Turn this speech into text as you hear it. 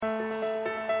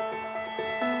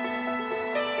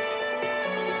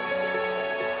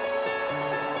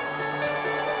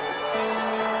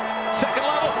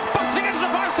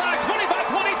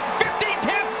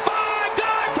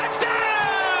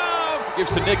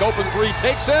to Nick, open three,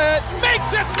 takes it,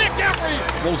 makes it, Nick Emery!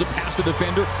 Rolls it past the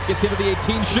defender, gets into the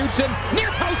 18, shoots it, near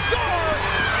post, score!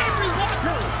 Emery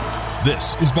Walker!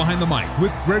 This is Behind the Mic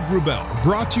with Greg Wrubell,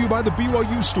 brought to you by the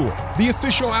BYU Store, the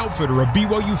official outfitter of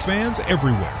BYU fans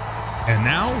everywhere. And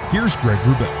now, here's Greg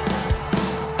Wrubell.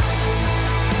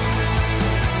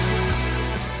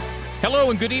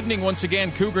 Hello and good evening once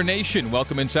again, Cougar Nation.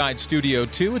 Welcome inside Studio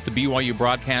 2 at the BYU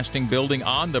Broadcasting Building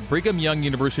on the Brigham Young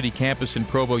University campus in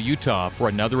Provo, Utah for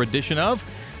another edition of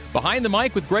Behind the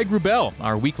Mic with Greg Wrubell,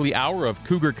 our weekly hour of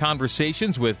Cougar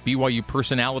conversations with BYU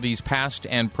personalities past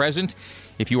and present.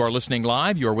 If you are listening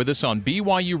live, you are with us on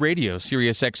BYU Radio,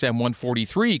 Sirius XM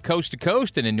 143, coast to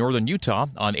coast, and in northern Utah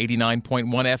on 89.1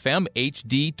 FM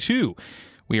HD2.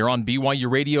 We are on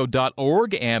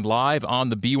BYURadio.org and live on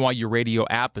the BYU Radio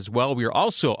app as well. We are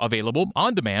also available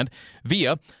on demand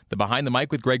via the Behind the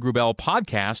Mic with Greg Wrubell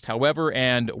podcast. However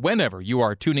and whenever you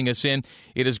are tuning us in,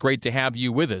 it is great to have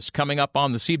you with us. Coming up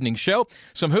on this evening's show,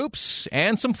 some hoops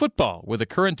and some football with a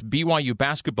current BYU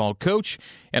basketball coach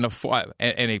and a former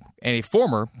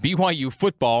BYU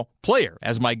football player.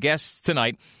 As my guests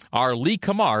tonight are Lee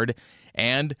Cummard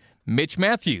and Mitch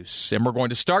Matthews. And we're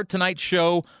going to start tonight's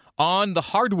show on the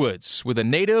hardwoods with a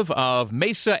native of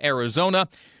Mesa, Arizona,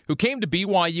 who came to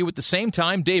BYU at the same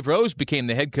time Dave Rose became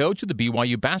the head coach of the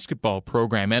BYU basketball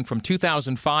program. And from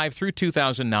 2005 through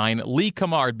 2009, Lee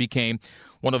Cummard became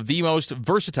one of the most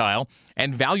versatile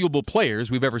and valuable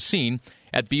players we've ever seen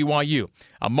at BYU.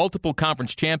 A multiple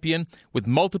conference champion with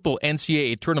multiple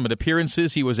NCAA tournament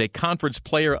appearances. He was a conference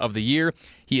player of the year.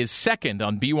 He is second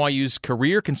on BYU's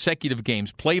career consecutive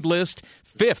games played list,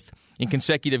 fifth in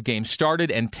consecutive games started,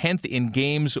 and 10th in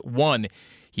games won.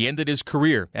 He ended his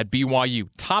career at BYU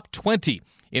top 20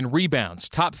 in rebounds,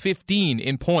 top 15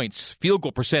 in points, field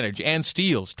goal percentage, and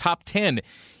steals, top 10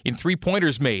 in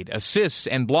three-pointers made, assists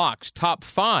and blocks, top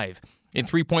 5 in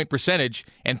three-point percentage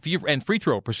and free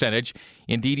throw percentage.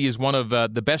 Indeed, he is one of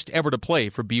the best ever to play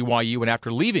for BYU, and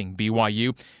after leaving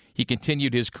BYU, he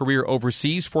continued his career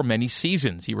overseas for many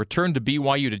seasons. He returned to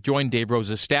BYU to join Dave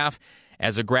Rose's staff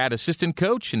as a grad assistant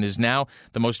coach and is now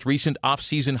the most recent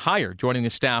off-season hire, joining the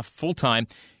staff full-time,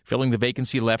 filling the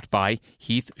vacancy left by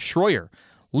Heath Schroyer.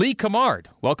 Lee Cummard,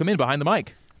 welcome in Behind the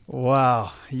Mic.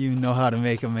 Wow, you know how to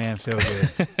make a man feel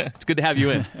good. It's good to have you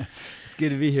in. It's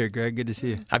good to be here, Greg. Good to see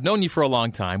you. I've known you for a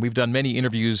long time. We've done many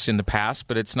interviews in the past,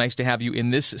 but it's nice to have you in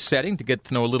this setting to get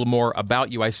to know a little more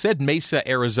about you. I said Mesa,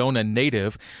 Arizona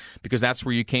native because that's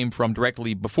where you came from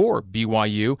directly before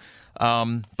BYU.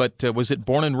 But was it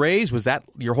born and raised? Was that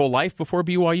your whole life before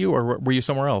BYU, or were you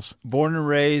somewhere else? Born and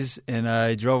raised, and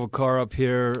I drove a car up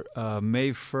here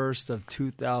May 1st of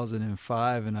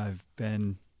 2005,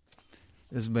 and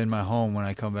this has been my home when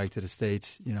I come back to the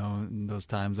States, in those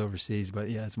times overseas. But,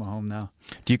 yeah, it's my home now.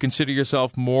 Do you consider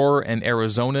yourself more an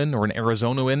Arizonan or an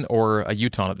Arizonan or a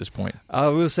Utah at this point? I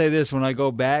will say this. When I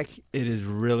go back, it is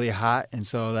really hot, and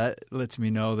so that lets me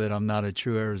know that I'm not a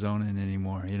true Arizonan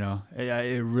anymore.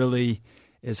 It really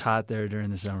is hot there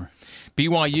during the summer.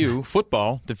 BYU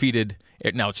football defeated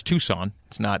 – now it's Tucson.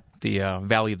 It's not the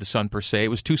Valley of the Sun per se. It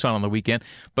was Tucson on the weekend.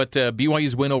 But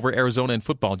BYU's win over Arizona in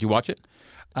football, did you watch it?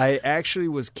 I actually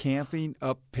was camping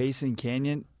up Payson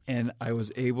Canyon, and I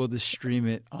was able to stream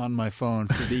it on my phone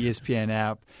through the ESPN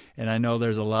app. And I know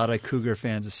there's a lot of Cougar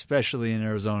fans, especially in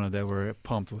Arizona, that were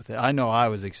pumped with it. I know I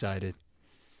was excited.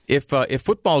 If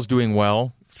football's doing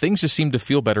well, things just seem to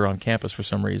feel better on campus for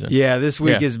some reason. Yeah, this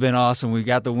week has been awesome. We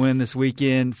got the win this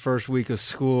weekend, first week of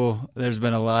school. There's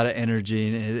been a lot of energy,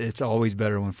 and it's always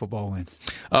better when football wins.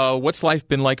 What's life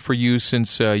been like for you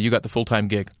since you got the full-time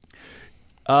gig?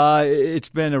 It's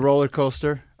been a roller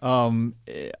coaster.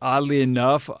 Oddly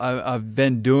enough, I've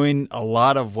been doing a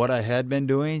lot of what I had been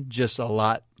doing, just a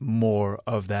lot more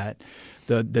of that.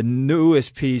 The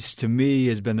newest piece to me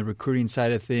has been the recruiting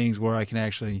side of things, where I can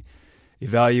actually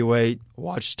evaluate,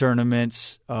 watch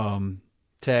tournaments,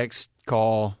 text,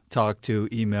 call, talk to,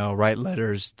 email, write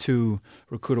letters to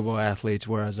recruitable athletes,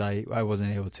 whereas I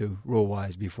wasn't able to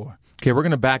rule-wise before. Okay, we're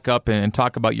going to back up and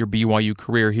talk about your BYU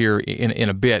career here in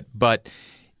a bit, but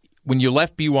when you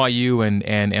left BYU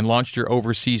and launched your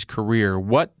overseas career,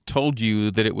 what told you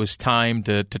that it was time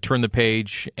to turn the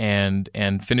page and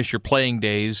finish your playing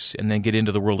days and then get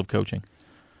into the world of coaching?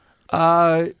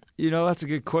 That's a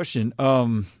good question.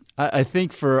 I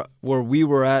think for where we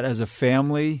were at as a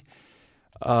family,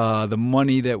 the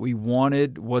money that we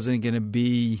wanted wasn't going to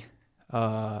be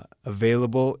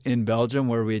available in Belgium,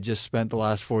 where we had just spent the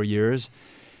last 4 years.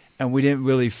 And we didn't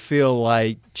really feel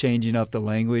like changing up the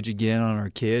language again on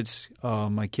our kids.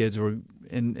 My kids were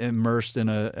immersed in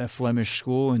a Flemish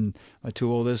school, and my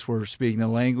two oldest were speaking the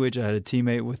language. I had a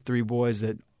teammate with three boys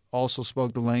that also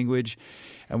spoke the language,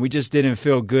 and we just didn't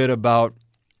feel good about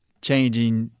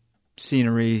changing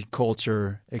scenery,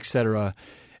 culture, etc.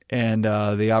 And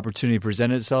the opportunity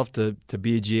presented itself to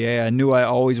be a GA. I knew I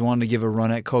always wanted to give a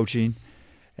run at coaching,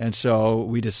 and so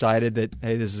we decided that,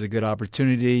 hey, this is a good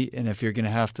opportunity, and if you're going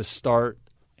to have to start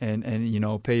and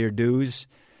pay your dues,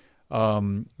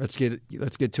 let's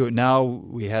get to it now.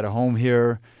 We had a home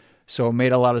here, so it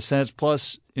made a lot of sense.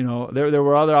 Plus, there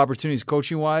were other opportunities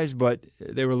coaching-wise, but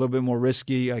they were a little bit more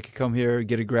risky. I could come here,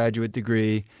 get a graduate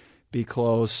degree, be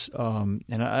close,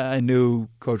 and I knew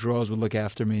Coach Rose would look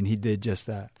after me, and he did just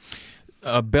that.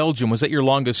 Belgium, was that your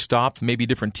longest stop? Maybe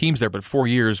different teams there, but 4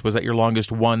 years. Was that your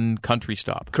longest one-country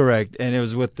stop? Correct, and it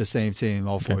was with the same team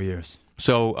all 4 years.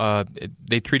 So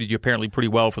they treated you apparently pretty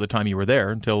well for the time you were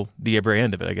there until the very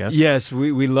end of it, I guess. Yes,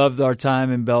 we loved our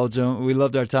time in Belgium. We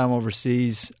loved our time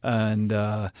overseas, and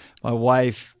my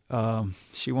wife,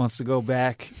 she wants to go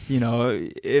back.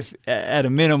 If at a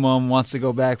minimum wants to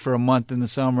go back for a month in the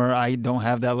summer. I don't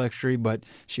have that luxury, but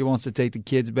she wants to take the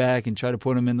kids back and try to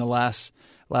put them in the last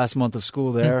month of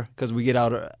school there, because we get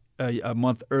out a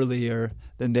month earlier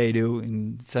than they do,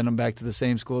 and send them back to the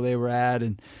same school they were at,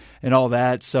 and all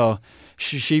that. So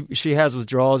she has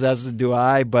withdrawals, as do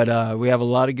I, but we have a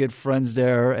lot of good friends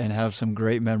there and have some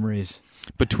great memories.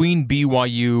 Between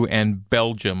BYU and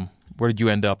Belgium, where did you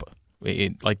end up?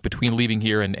 Between leaving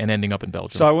here and ending up in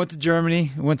Belgium? So I went to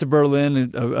Germany, went to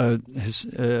Berlin,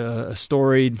 a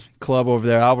storied club over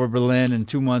there, Alba Berlin, and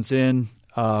 2 months in,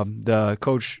 the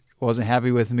coach wasn't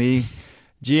happy with me.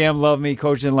 GM loved me,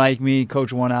 coach didn't like me,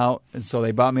 coach won out, and so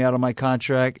they bought me out of my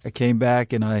contract. I came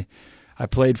back, and I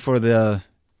played for the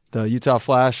Utah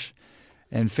Flash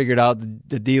and figured out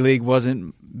the D-League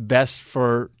wasn't best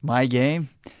for my game.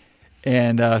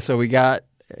 And so we got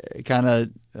kind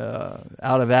of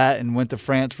out of that and went to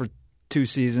France for 2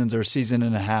 seasons, or a season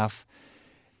and a half,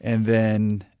 and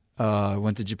then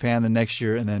went to Japan the next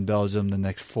year, and then Belgium the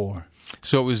next 4.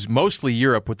 So it was mostly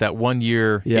Europe with that 1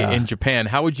 year in Japan.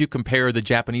 How would you compare the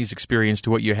Japanese experience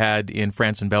to what you had in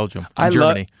France and Belgium,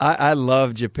 Germany? I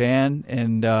love Japan,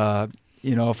 and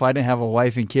if I didn't have a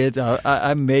wife and kids,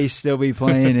 I may still be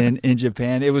playing in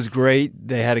Japan. It was great.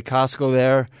 They had a Costco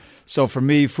there. So for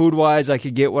me, food-wise, I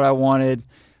could get what I wanted.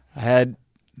 I had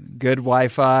good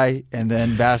Wi-Fi, and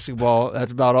then basketball.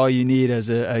 That's about all you need as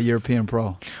a European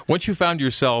pro. Once you found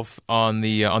yourself on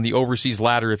the overseas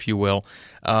ladder, if you will,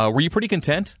 were you pretty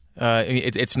content?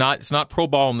 It's not pro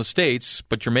ball in the States,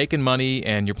 but you're making money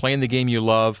and you're playing the game you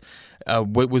love.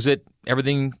 Was it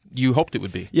everything you hoped it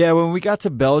would be? Yeah, when we got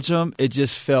to Belgium, it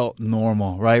just felt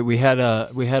normal, right? We had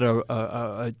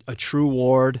a true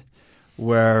ward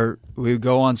where we would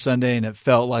go on Sunday, and it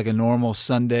felt like a normal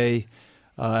Sunday,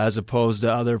 as opposed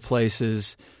to other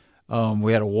places.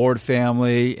 We had a ward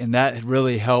family, and that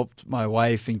really helped my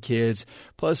wife and kids.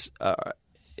 Plus,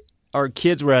 our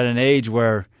kids were at an age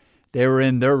where they were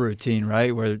in their routine,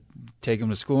 right? Where take them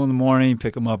to school in the morning,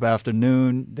 pick them up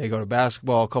afternoon. They go to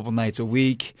basketball a couple nights a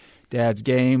week. Dad's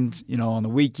games, on the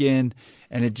weekend,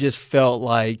 and it just felt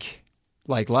like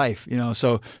life,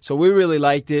 So we really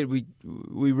liked it. We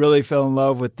really fell in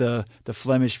love with the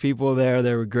Flemish people there.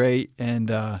 They were great, and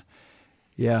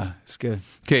yeah, it's good.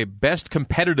 Okay, best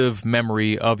competitive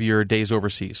memory of your days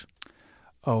overseas?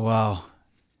 Oh, wow.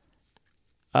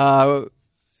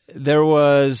 It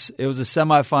was the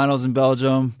semifinals in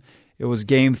Belgium. It was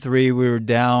game 3. We were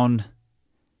down.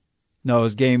 No, it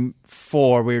was game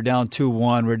 4. We were down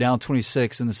 2-1. We were down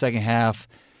 26 in the second half.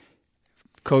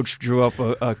 Coach drew up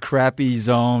a crappy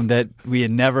zone that we had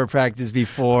never practiced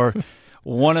before.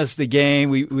 Won us the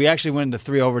game. We actually went into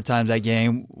 3 overtimes that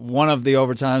game. One of the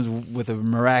overtimes with a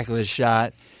miraculous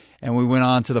shot, and we went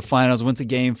on to the finals. Went to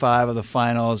game 5 of the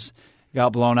finals.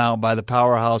 Got blown out by the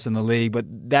powerhouse in the league. But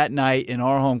that night in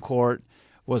our home court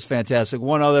was fantastic.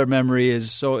 One other memory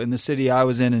is, so in the city I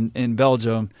was in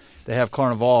Belgium, they have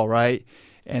Carnival, right?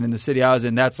 And in the city I was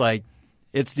in, that's like,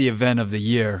 it's the event of the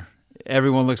year.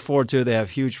 Everyone looks forward to it. They have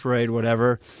huge parade,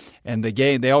 whatever. And the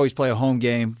game, they always play a home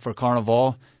game for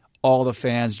Carnival. All the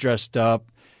fans dressed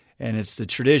up, and it's the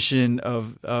tradition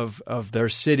of their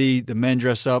city. The men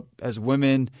dress up as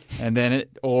women, and then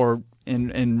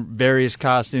in various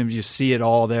costumes. You see it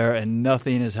all there, and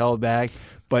nothing is held back.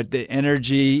 But the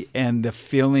energy and the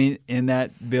feeling in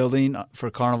that building for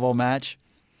Carnival match,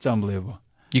 it's unbelievable.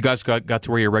 You guys got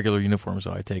to wear your regular uniforms,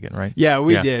 though, I take it, right? Yeah,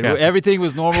 we did. Yeah. Everything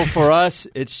was normal for us.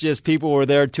 It's just people were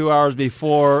there 2 hours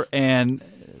before and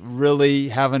really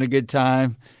having a good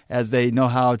time, as they know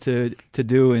how to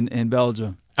do in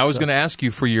Belgium. I was going to ask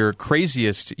you for your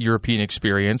craziest European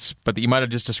experience, but you might have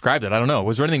just described it. I don't know.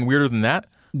 Was there anything weirder than that?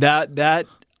 That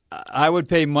I would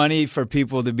pay money for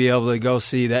people to be able to go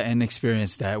see that and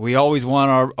experience that. We always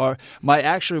want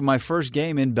my first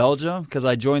game in Belgium, because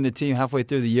I joined the team halfway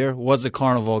through the year, was a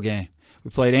Carnival game.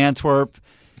 We played Antwerp,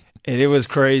 and it was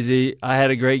crazy. I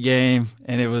had a great game,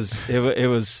 and it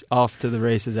was off to the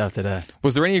races after that.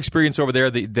 Was there any experience over there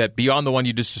that beyond the one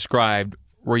you just described,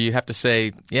 where you have to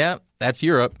say, yeah, that's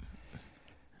Europe?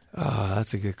 Oh,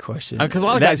 that's a good question. Because a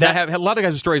lot of guys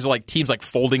have stories of like teams like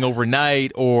folding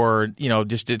overnight, or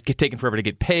just it get taken forever to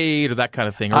get paid, or that kind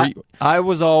of thing. I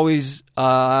always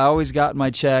got my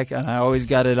check, and I always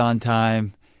got it on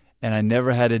time, and I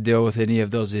never had to deal with any of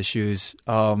those issues.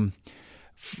 I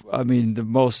mean, the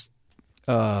most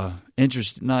not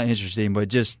interesting, but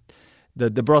just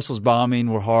the Brussels bombing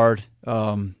were hard.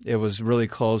 It was really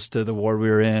close to the war we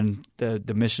were in.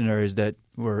 The missionaries that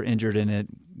were injured in it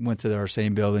went to our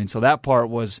same building. So that part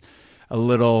was a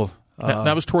little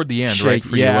that was toward the end, right,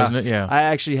 for you, wasn't it? Yeah. I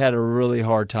actually had a really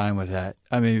hard time with that.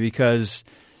 I mean, because,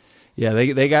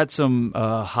 they got some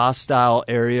hostile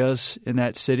areas in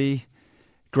that city.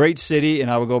 Great city,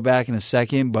 and I will go back in a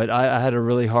second, but I had a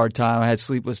really hard time. I had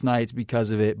sleepless nights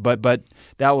because of it. But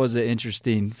that was an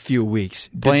interesting few weeks.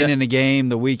 Playing in the game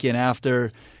the weekend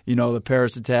after, the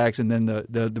Paris attacks and then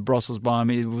the Brussels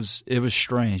bombing, it was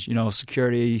strange.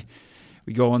 Security,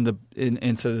 we go into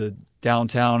the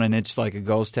downtown, and it's like a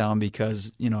ghost town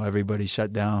because, everybody's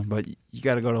shut down. But you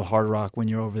got to go to the Hard Rock when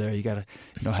you're over there. You got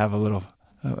to have a little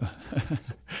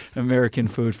American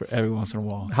food for every once in a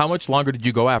while. How much longer did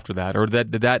you go after that, or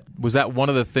was that one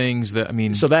of the things that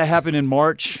So that happened in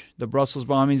March. The Brussels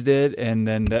bombings did, and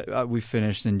then we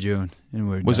finished in June.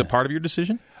 And was it part of your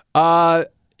decision?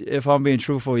 If I'm being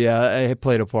truthful, yeah, it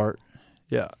played a part.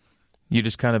 Yeah, you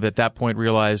just kind of at that point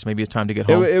realized maybe it's time to get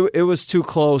home. It was too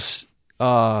close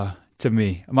to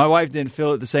me. My wife didn't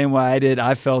feel it the same way I did.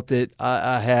 I felt it.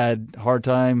 I had a hard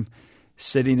time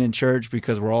sitting in church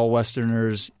because we're all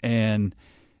Westerners, and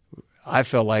I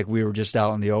felt like we were just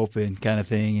out in the open kind of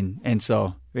thing. And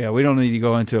so, we don't need to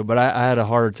go into it, but I had a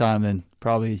harder time than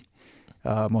probably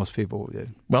most people did.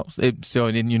 Well, so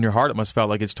in your heart, it must have felt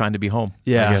like it's time to be home.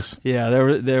 Yeah, I guess. Yeah.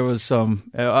 There was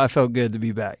some. I felt good to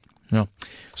be back. No,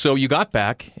 so you got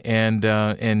back, and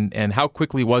how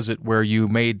quickly was it where you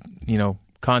made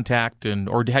contact,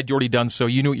 or had you already done so?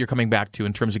 You knew what you're coming back to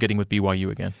in terms of getting with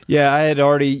BYU again. Yeah, I had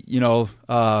already.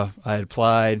 I had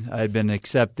applied. I had been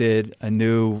accepted. I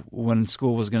knew when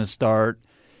school was going to start,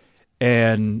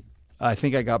 and I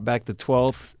think I got back the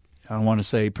 12th. I want to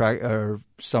say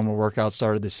summer workout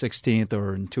started the 16th,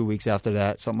 or in 2 weeks after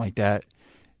that, something like that.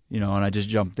 And I just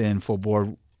jumped in full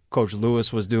board. Coach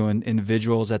Lewis was doing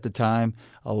individuals at the time,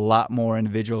 a lot more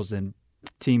individuals than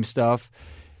team stuff.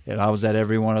 And I was at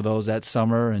every one of those that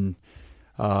summer, and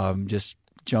just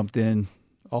jumped in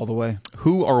all the way.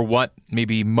 Who or what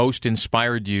maybe most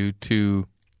inspired you to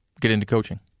get into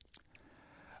coaching?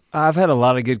 I've had a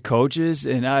lot of good coaches,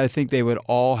 and I think they would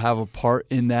all have a part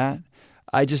in that.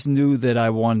 I just knew that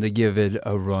I wanted to give it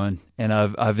a run, and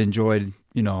I've enjoyed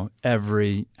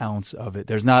every ounce of it.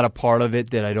 There's not a part of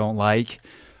it that I don't like.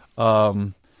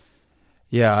 I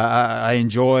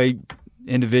enjoy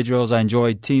individuals. I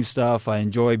enjoy team stuff. I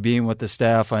enjoy being with the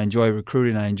staff. I enjoy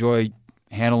recruiting. I enjoy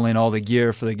handling all the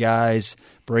gear for the guys,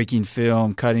 breaking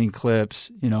film, cutting clips,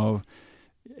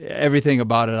 everything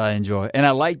about it I enjoy. And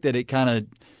I like that it kind of,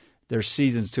 there's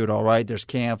seasons to it, all right? There's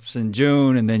camps in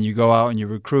June, and then you go out and you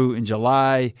recruit in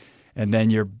July, and then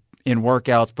you're in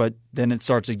workouts, but then it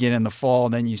starts again in the fall,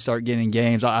 and then you start getting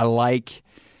games. I like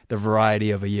the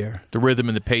variety of a year. The rhythm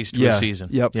and the pace to a season.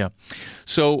 Yep. Yeah.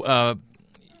 So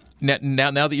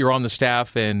now that you're on the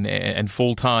staff and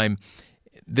full-time,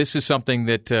 this is something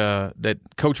that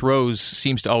Coach Rose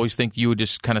seems to always think you would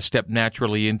just kind of step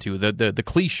naturally into. The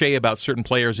cliche about certain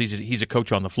players, he's a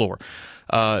coach on the floor.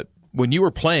 When you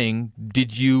were playing,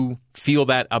 did you feel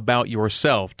that about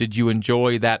yourself? Did you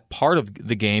enjoy that part of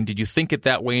the game? Did you think it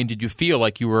that way, and did you feel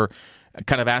like you were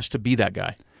kind of asked to be that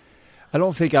guy? I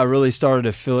don't think I really started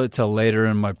to feel it till later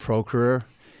in my pro career,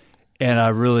 and I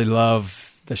really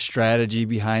love the strategy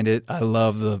behind it. I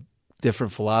love the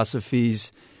different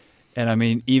philosophies, and I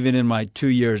mean, even in my 2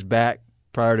 years back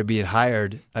prior to being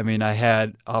hired, I mean, I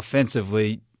had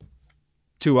offensively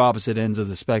two opposite ends of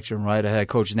the spectrum, right? I had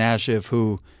Coach Nashif,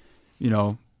 who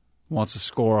wants to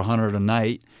score 100 a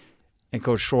night, and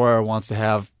Coach Schroyer wants to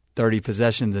have 30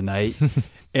 possessions a night.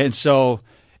 And so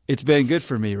it's been good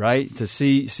for me, right, to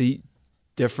see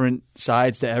different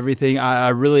sides to everything. I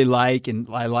really like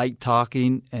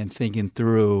talking and thinking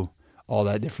through all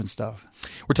that different stuff.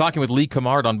 We're talking with Lee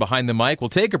Cummard on Behind the Mic. We'll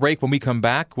take a break. When we come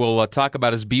back, we'll talk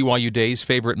about his BYU days,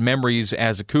 favorite memories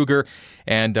as a Cougar,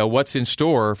 and what's in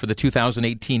store for the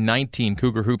 2018-19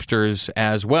 Cougar Hoopsters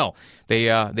as well. They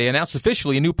announced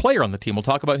officially a new player on the team. We'll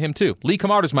talk about him, too. Lee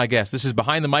Cummard is my guest. This is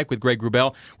Behind the Mic with Greg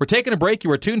Wrubell. We're taking a break.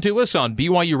 You are tuned to us on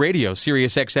BYU Radio,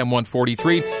 Sirius XM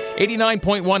 143,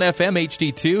 89.1 FM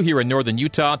HD2 here in northern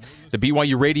Utah, the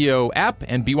BYU Radio app,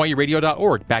 and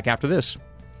BYURadio.org. Back after this.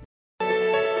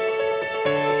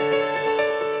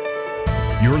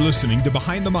 You're listening to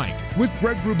Behind the Mic with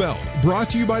Greg Wrubell, brought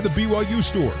to you by the BYU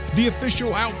Store, the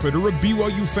official outfitter of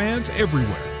BYU fans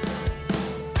everywhere.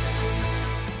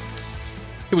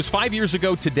 It was 5 years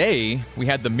ago today we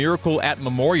had the Miracle at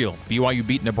Memorial. BYU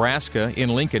beat Nebraska in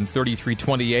Lincoln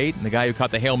 33-28, and the guy who caught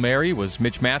the Hail Mary was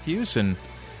Mitch Matthews. And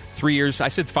 3 years, I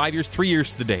said 5 years, 3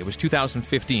 years to the day. It was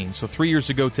 2015. So 3 years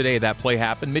ago today that play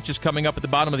happened. Mitch is coming up at the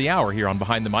bottom of the hour here on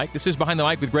Behind the Mic. This is Behind the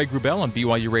Mic with Greg Wrubell on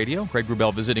BYU Radio. Greg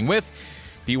Wrubell visiting with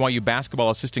BYU basketball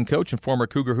assistant coach and former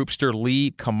Cougar hoopster Lee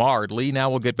Cummard. Lee, now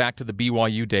we'll get back to the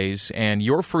BYU days. And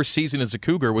your first season as a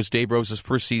Cougar was Dave Rose's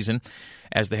first season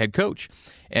as the head coach.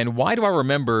 And why do I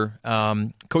remember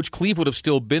Coach Cleve would have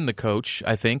still been the coach,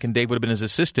 I think, and Dave would have been his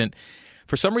assistant.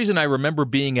 For some reason, I remember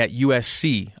being at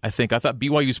USC, I think. I thought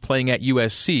BYU was playing at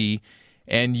USC,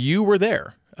 and you were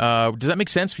there. Does that make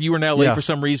sense? You were in LA for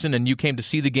some reason, and you came to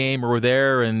see the game or were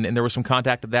there, and there was some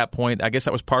contact at that point. I guess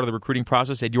that was part of the recruiting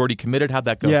process. Had you already committed? How'd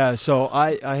that go? Yeah, so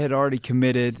I had already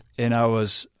committed, and I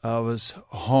was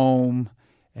home,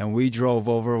 and we drove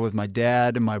over with my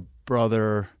dad and my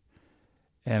brother,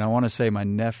 and I want to say my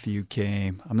nephew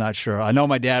came. I'm not sure. I know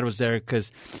my dad was there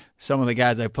because some of the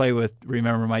guys I play with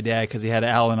remember my dad because he had an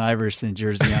Allen Iverson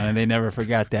jersey on, and they never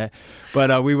forgot that.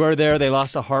 But we were there. They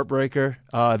lost a heartbreaker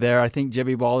there. I think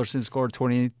Jimmy Balderson scored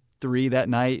 23 that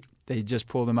night. They just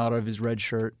pulled him out of his red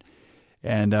shirt,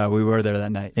 and we were there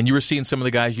that night. And you were seeing some of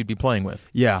the guys you'd be playing with.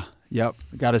 Yeah, yep.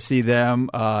 Got to see them.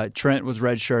 Trent was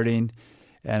redshirting,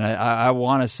 and I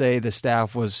want to say the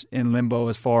staff was in limbo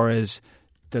as far as,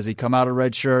 does he come out of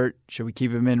red shirt? Should we keep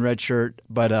him in red shirt?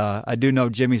 But I do know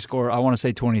Jimmy scored, I want to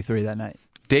say 23 that night.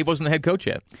 Dave wasn't the head coach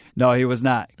yet. No, he was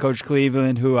not. Coach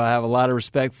Cleveland, who I have a lot of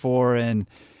respect for and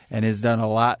has done a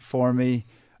lot for me,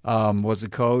 was the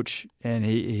coach, and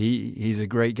he's a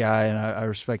great guy, and I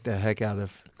respect the heck out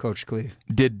of Coach Cleve.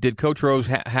 Did Coach Rose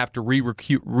have to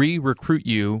re-recruit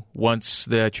you once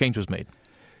the change was made?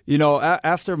 You know,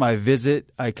 after my visit,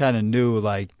 I kind of knew,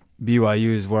 like,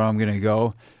 BYU is where I'm going to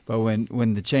go. But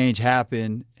when the change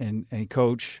happened, and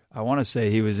Coach, I want to say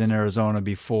he was in Arizona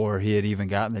before he had even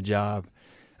gotten the job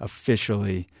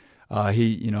officially. I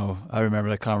remember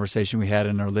the conversation we had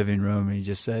in our living room, and he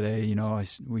just said, "Hey,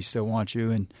 we still want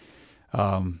you."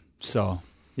 And so,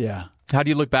 yeah. How do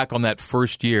you look back on that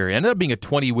first year? It ended up being a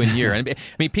 20-win year. And I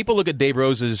mean, people look at Dave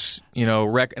Rose's,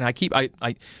 record,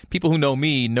 and people who know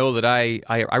me know that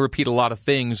I repeat a lot of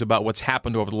things about what's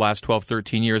happened over the last 12,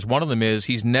 13 years. One of them is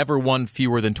he's never won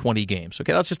fewer than 20 games.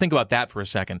 Okay, let's just think about that for a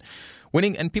second.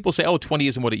 Winning, and people say, 20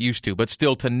 isn't what it used to, but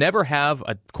still, to never have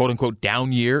a quote-unquote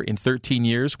down year in 13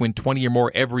 years, win 20 or more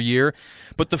every year.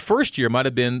 But the first year might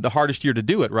have been the hardest year to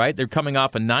do it, right? They're coming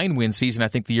off a 9-win season, I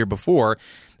think, the year before,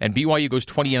 and BYU goes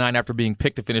 20-9 after being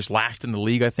picked to finish last in the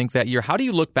league, I think, that year. How do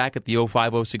you look back at the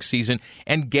 05-06 season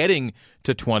and getting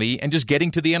to 20 and just getting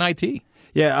to the NIT?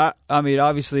 Yeah, I mean,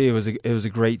 obviously it was a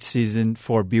great season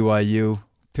for BYU.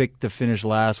 Picked to finish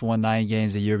last, won 9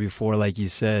 games a year before, like you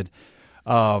said.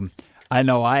 I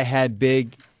know I had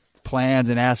big plans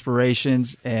and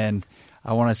aspirations, and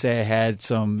I want to say I had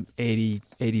some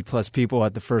 80-plus people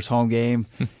at the first home game,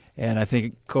 and I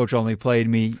think Coach only played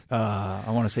me, I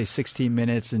want to say 16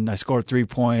 minutes, and I scored 3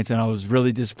 points, and I was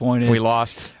really disappointed. We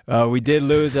lost. We did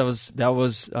lose. That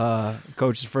was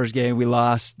Coach's first game. We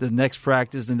lost. The next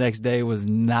practice the next day was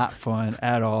not fun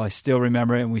at all. I still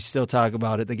remember it, and we still talk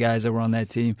about it, the guys that were on that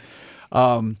team.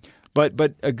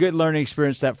 But a good learning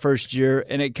experience that first year,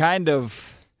 and it kind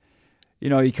of,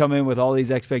 you come in with all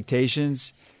these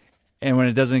expectations, and when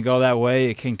it doesn't go that way,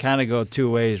 it can kind of go two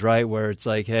ways, right? Where it's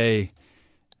like, hey,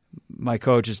 my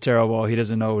coach is terrible, he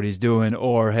doesn't know what he's doing,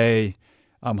 or hey,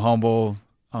 I'm humble,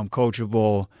 I'm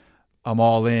coachable, I'm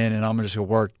all in, and I'm just going to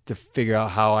work to figure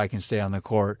out how I can stay on the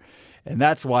court. And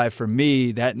that's why, for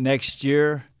me, that next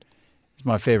year is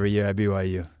my favorite year at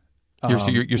BYU.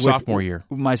 Your sophomore year.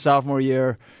 My sophomore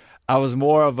year. I was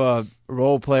more of a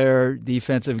role player,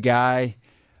 defensive guy,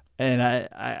 and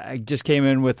I just came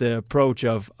in with the approach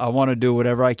of I want to do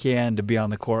whatever I can to be on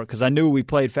the court because I knew we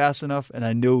played fast enough and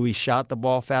I knew we shot the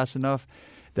ball fast enough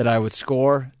that I would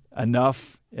score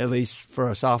enough, at least for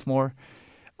a sophomore.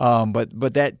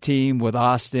 But that team with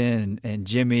Austin and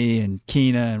Jimmy and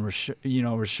Keena and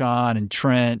Rashawn and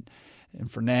Trent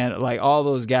and Fernando, like all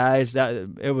those guys,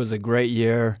 it was a great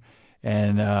year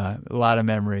and a lot of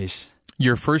memories.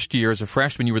 Your first year as a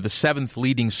freshman, you were the 7th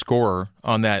leading scorer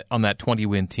on that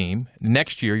 20-win team.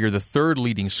 Next year, you're the 3rd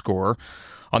leading scorer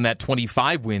on that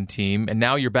 25-win team, and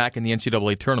now you're back in the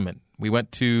NCAA tournament. We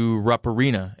went to Rupp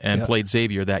Arena and played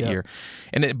Xavier that year.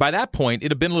 And by that point,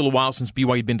 it had been a little while since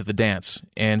BYU had been to the dance.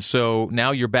 And so now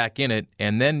you're back in it,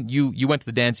 and then you went to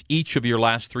the dance each of your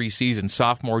last 3 seasons,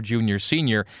 sophomore, junior,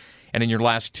 senior. And in your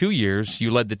last 2 years,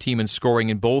 you led the team in scoring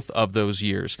in both of those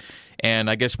years. And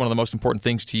I guess one of the most important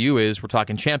things to you is we're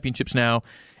talking championships now,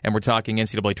 and we're talking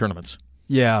NCAA tournaments.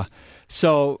 Yeah.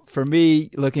 So for me,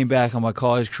 looking back on my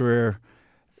college career,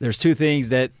 there's 2 things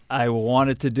that I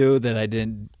wanted to do that I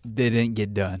didn't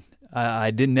get done.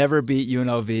 I did never beat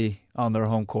UNLV on their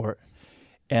home court,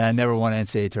 and I never won an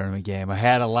NCAA tournament game. I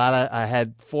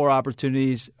had 4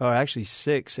 opportunities, or actually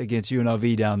 6 against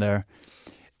UNLV down there,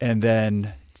 and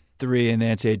then 3 in the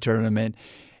NCAA tournament.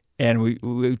 And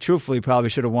we truthfully probably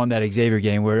should have won that Xavier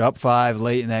game. We were up 5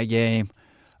 late in that game.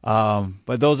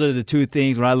 But those are the 2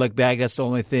 things. When I look back, that's the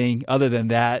only thing. Other than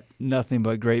that, nothing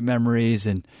but great memories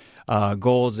and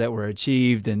goals that were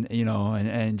achieved, and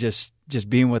just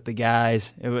being with the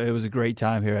guys. It was a great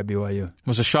time here at BYU. It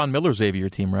was a Sean Miller Xavier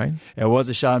team, right? It was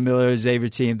a Sean Miller Xavier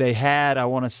team. They had, I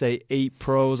want to say, 8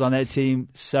 pros on that team.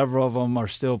 Several of them are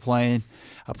still playing.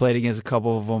 I played against a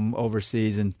couple of them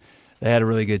overseas, and they had a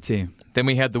really good team. Then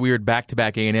we had the weird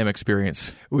back-to-back A&M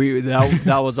experience.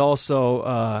 That was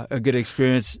also a good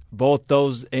experience. Both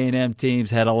those A&M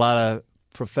teams had a lot of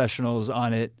professionals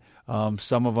on it.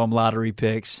 Some of them lottery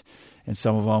picks, and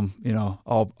some of them,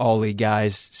 all league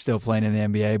guys still playing in the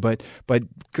NBA. But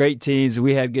great teams.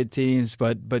 We had good teams,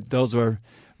 but those were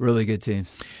really good teams.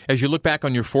 As you look back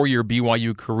on your 4-year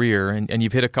BYU career, and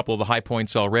you've hit a couple of the high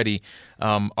points already,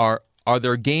 are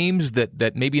there games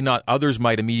that maybe not others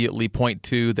might immediately point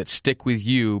to that stick with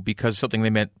you because something they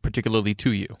meant particularly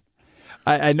to you?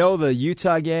 I know the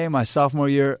Utah game, my sophomore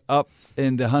year, up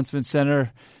in the Huntsman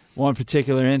Center, one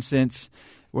particular instance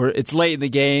where it's late in the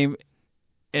game,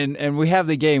 and we have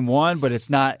the game won, but it's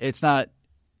not it's not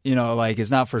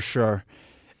for sure.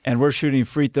 And we're shooting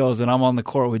free throws, and I'm on the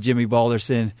court with Jimmy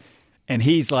Balderson, and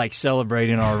he's like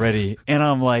celebrating already, and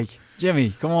I'm like,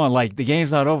 Jimmy, come on, like the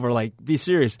game's not over, like be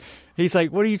serious. He's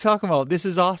like, what are you talking about? This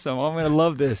is awesome. I'm going to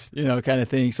love this, kind of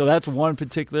thing. So that's one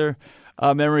particular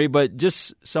memory, but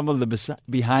just some of the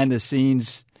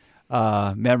behind-the-scenes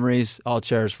memories I'll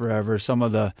cherish forever. Some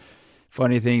of the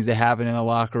funny things that happen in the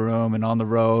locker room and on the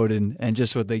road and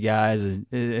just with the guys,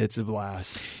 it's a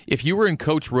blast. If you were in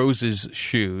Coach Rose's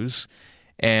shoes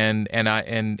and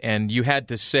you had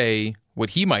to say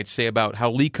what he might say about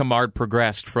how Lee Cummard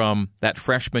progressed from that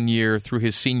freshman year through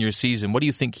his senior season, what do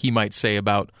you think he might say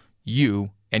about you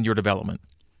and your development?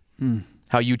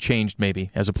 How you changed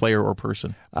maybe as a player or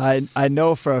person? I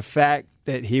know for a fact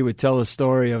that he would tell the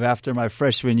story of after my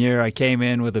freshman year, I came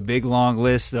in with a big long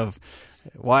list of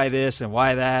why this and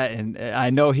why that, and I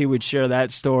know he would share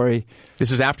that story. This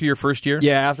is after your first year?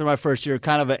 Yeah, after my first year,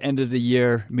 kind of an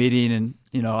end-of-the-year meeting, and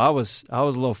I was a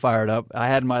little fired up. I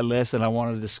had my list, and I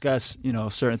wanted to discuss,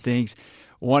 certain things.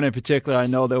 One in particular I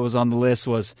know that was on the list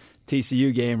was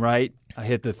TCU game, right? I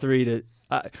hit the 3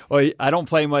 I don't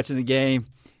play much in the game.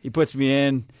 He puts me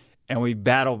in, and we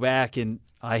battle back, and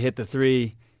I hit the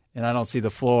 3, and I don't see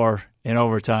the floor in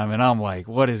overtime. And I'm like,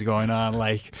 what is going on?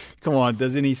 Like, come on,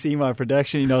 doesn't he see my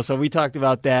production? So we talked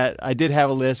about that. I did have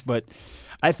a list, but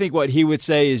I think what he would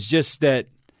say is just that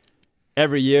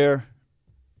every year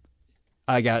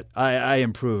I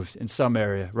improved in some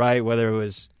area, right? Whether it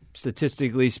was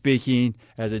statistically speaking,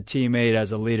 as a teammate,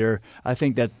 as a leader. I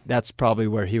think that's probably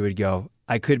where he would go.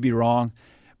 I could be wrong,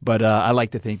 but I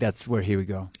like to think that's where he would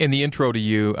go. In the intro to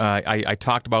you, I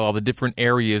talked about all the different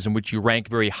areas in which you rank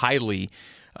very highly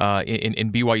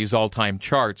in BYU's all-time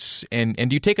charts. And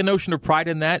do you take a notion of pride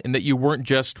in that you weren't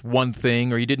just one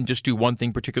thing, or you didn't just do one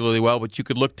thing particularly well, but you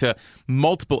could look to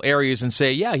multiple areas and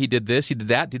say, yeah, he did this, he did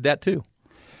that too?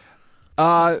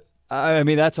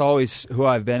 That's always who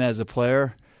I've been as a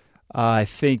player. I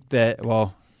think that,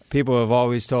 people have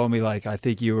always told me, like, I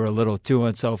think you were a little too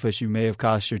unselfish. You may have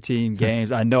cost your team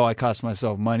games. I know I cost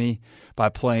myself money by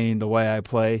playing the way I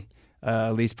play,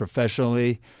 at least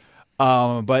professionally.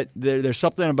 But there's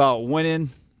something about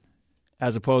winning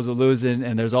as opposed to losing,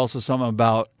 and there's also something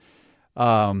about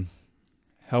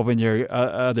helping your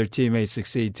other teammates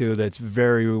succeed, too, that's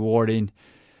very rewarding.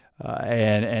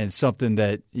 And something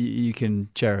that you can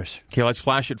cherish. Okay, let's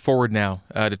flash it forward now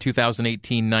to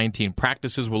 2018-19.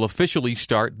 Practices will officially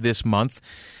start this month,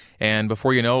 And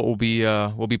before you know it,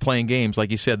 we'll be playing games. Like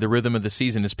you said, the rhythm of the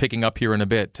season is picking up here in a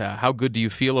bit. How good do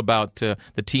you feel about the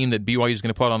team that BYU is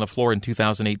going to put on the floor in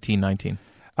 2018-19?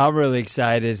 I'm really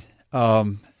excited.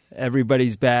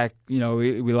 Everybody's back.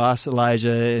 We lost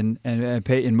Elijah and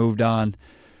Peyton moved on,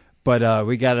 but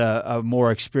we got a more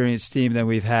experienced team than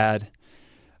we've had.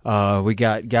 We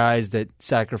got guys that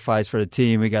sacrifice for the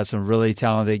team. We got some really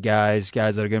talented guys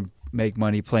that are going to make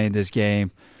money playing this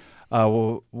game.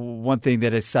 One thing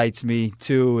that excites me,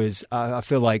 too, is I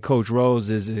feel like Coach Rose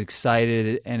is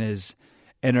excited and as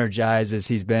energized as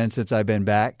he's been since I've been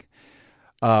back,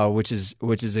 which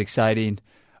is exciting.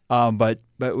 But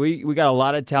we got a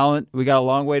lot of talent. We got a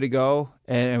long way to go,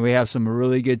 and we have some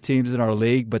really good teams in our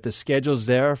league. But the schedule's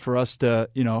there for us to,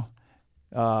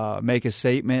 make a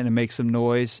statement and make some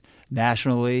noise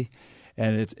nationally,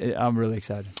 and I'm really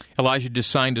excited. Elijah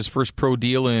just signed his first pro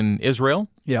deal in Israel.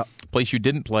 Yeah, place you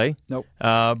didn't play. Nope.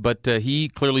 But he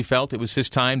clearly felt it was his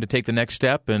time to take the next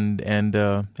step and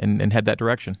head that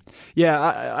direction.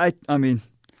 Yeah, I mean,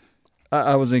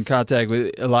 I was in contact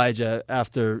with Elijah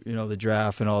after the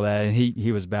draft and all that, and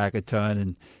he was back a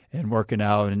ton and working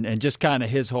out and just kind of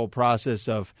his whole process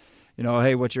of,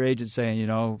 hey, what's your agent saying?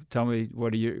 Tell me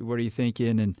what are you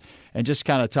thinking, and just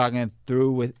kind of talking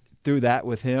through that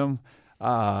with him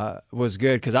was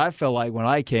good, because I felt like when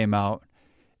I came out,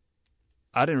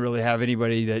 I didn't really have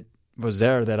anybody that was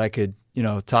there that I could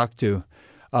talk to.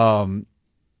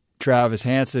 Travis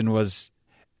Hansen was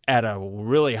at a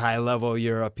really high level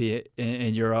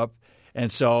in Europe,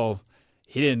 and so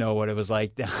he didn't know what it was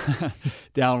like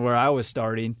down where I was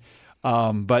starting.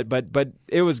 But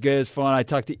it was good. It's fun. I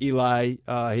talked to Eli.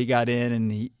 He got in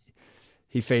and he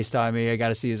FaceTimed me. I got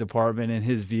to see his apartment and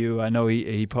his view. I know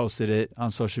he posted it on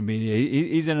social media.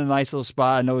 He's in a nice little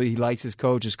spot. I know he likes his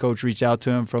coach. His coach reached out to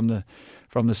him from the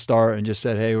start and just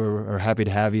said, "Hey, we're happy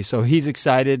to have you." So he's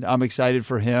excited. I'm excited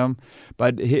for him.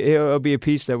 But it'll be a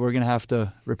piece that we're going to have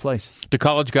to replace. Do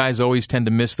college guys always tend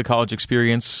to miss the college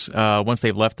experience once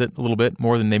they've left it a little bit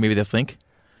more than maybe they think?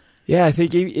 Yeah, I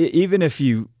think even if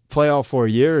you play all 4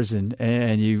 years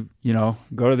and you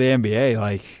go to the NBA,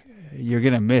 like, you're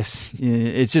going to miss.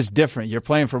 It's just different. You're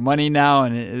playing for money now,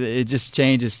 and it just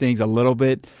changes things a little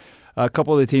bit. A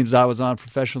couple of the teams I was on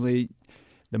professionally,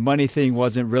 the money thing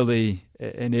wasn't really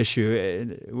an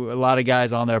issue. A lot of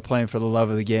guys on there playing for the love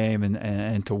of the game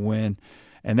and to win,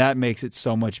 and that makes it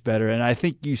so much better. And I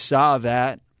think you saw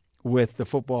that with the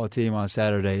football team on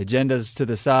Saturday. Agendas to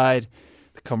the side,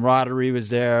 the camaraderie was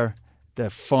there, the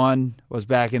fun was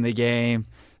back in the game,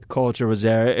 the culture was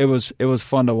there. It was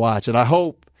fun to watch, and I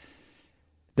hope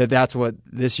that's what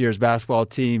this year's basketball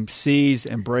team sees,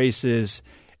 embraces,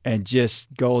 and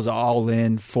just goes all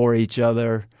in for each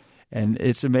other. And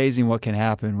it's amazing what can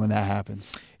happen when that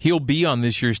happens. He'll be on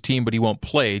this year's team, but he won't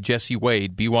play. Jesse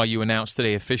Wade, BYU announced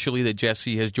today officially that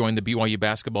Jesse has joined the BYU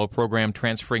basketball program,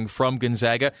 transferring from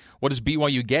Gonzaga. What is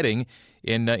BYU getting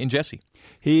in Jesse?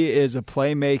 He is a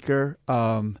playmaker.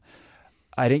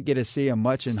 I didn't get to see him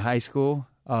much in high school,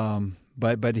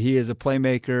 but he is a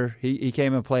playmaker. He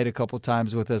came and played a couple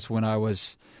times with us when I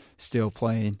was still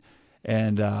playing.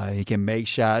 And he can make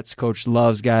shots. Coach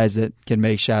loves guys that can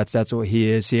make shots. That's what he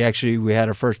is. We had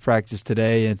our first practice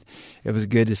today, and it was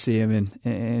good to see him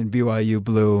in BYU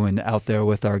blue and out there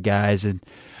with our guys. And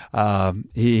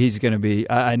he's going to be –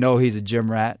 I know he's a gym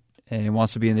rat, and he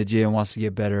wants to be in the gym, wants to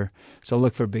get better. So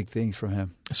look for big things from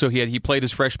him. So he played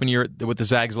his freshman year with the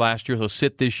Zags last year. He'll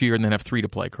sit this year and then have 3 to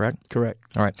play, correct? Correct.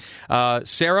 All right.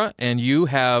 Sarah and you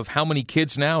have how many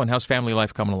kids now, and how's family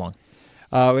life coming along?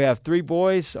 We have 3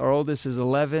 boys. Our oldest is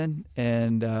 11,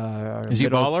 and is he a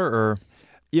baller or?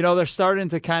 They're starting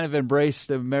to kind of embrace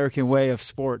the American way of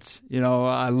sports.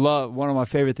 I love, one of my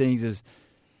favorite things is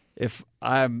if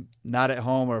I'm not at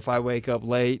home, or if I wake up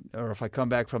late, or if I come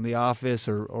back from the office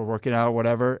or working out or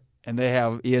whatever, and they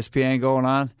have ESPN going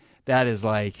on. That is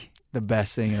like the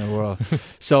best thing in the world.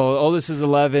 So oldest is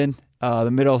 11.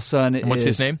 The middle son what's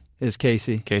his name? Is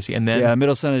Casey. Casey, and then? Yeah,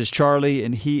 middle son is Charlie,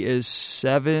 and he is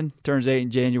 7, turns 8 in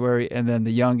January, and then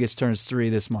the youngest turns 3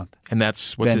 this month. And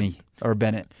that's Benny, or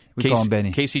Bennett. We call him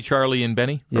Benny. Casey, Charlie, and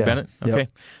Benny? Or yeah. Bennett? Okay.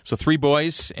 Yep. So 3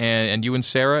 boys, and you and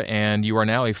Sarah, and you are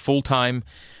now a full-time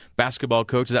basketball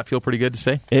coach. Does that feel pretty good to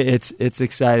say? It's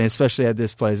exciting, especially at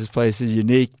this place. This place is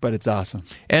unique, but it's awesome.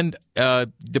 And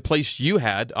the place you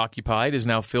had occupied is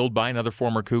now filled by another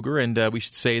former Cougar, and we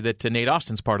should say that Nate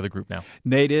Austin's part of the group now.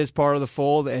 Nate is part of the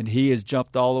fold, and he has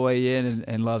jumped all the way in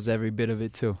and loves every bit of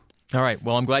it too. All right.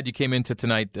 Well, I'm glad you came into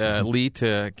tonight, Lee,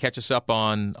 to catch us up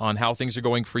on how things are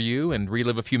going for you and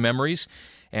relive a few memories.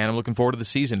 And I'm looking forward to the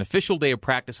season. Official day of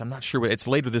practice, I'm not sure. It's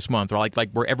later this month, or like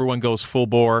where everyone goes full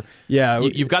bore. Yeah.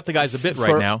 You've got the guys a bit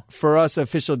right now. For us,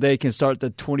 official day can start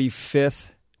the 25th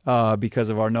because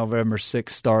of our November 6th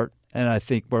start. And I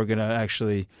think we're going to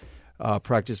actually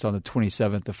practice on the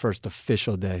 27th, the first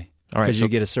official day. All right, because you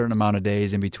get a certain amount of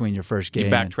days in between your first game.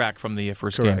 You backtrack from the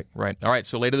first game. Right. All right,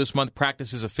 so later this month,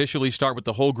 practices officially start with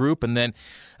the whole group. And then,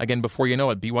 again, before you know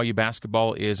it, BYU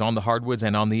basketball is on the hardwoods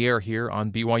and on the air here on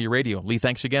BYU Radio. Lee,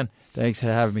 thanks again. Thanks for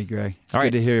having me, Greg. It's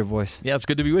good to hear your voice. Yeah, it's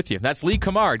good to be with you. That's Lee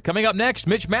Cummard. Coming up next,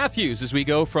 Mitch Matthews, as we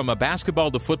go from basketball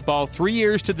to football, 3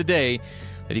 years to the day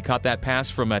that he caught that pass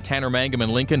from Tanner Mangum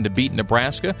and Lincoln to beat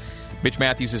Nebraska. Mitch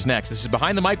Matthews is next. This is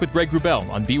Behind the Mic with Greg Wrubell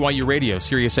on BYU Radio,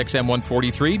 Sirius XM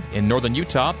 143 in northern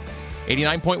Utah,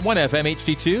 89.1 FM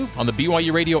HD2 on the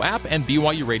BYU Radio app and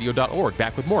BYURadio.org.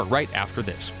 Back with more right after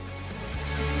this.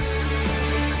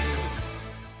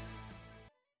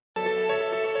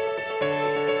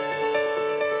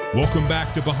 Welcome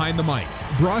back to Behind the Mic,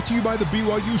 brought to you by the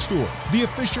BYU Store, the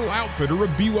official outfitter of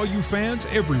BYU fans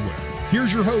everywhere.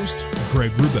 Here's your host,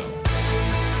 Greg Wrubell.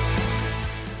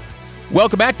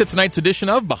 Welcome back to tonight's edition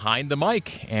of Behind the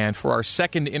Mic. And for our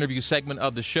second interview segment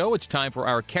of the show, it's time for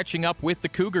our Catching Up with the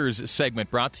Cougars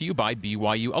segment, brought to you by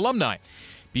BYU Alumni.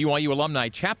 BYU Alumni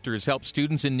chapters help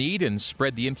students in need and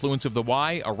spread the influence of the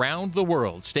Y around the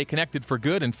world. Stay connected for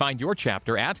good and find your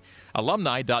chapter at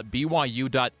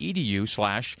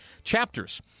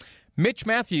alumni.byu.edu/chapters. Mitch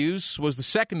Matthews was the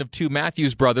second of two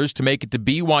Matthews brothers to make it to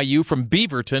BYU from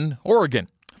Beaverton, Oregon.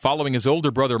 Following his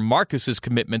older brother Marcus's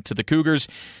commitment to the Cougars,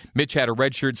 Mitch had a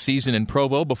redshirt season in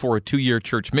Provo before a 2-year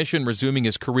church mission, resuming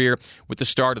his career with the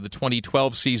start of the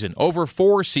 2012 season. Over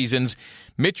 4 seasons,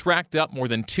 Mitch racked up more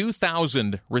than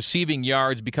 2,000 receiving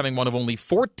yards, becoming one of only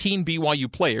 14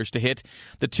 BYU players to hit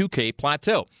the 2K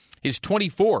plateau. His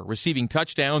 24 receiving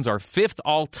touchdowns are 5th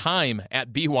all-time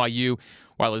at BYU,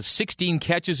 while his 16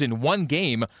 catches in one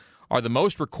game are the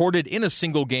most recorded in a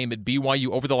single game at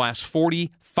BYU over the last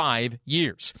 45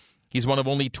 years. He's one of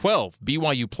only 12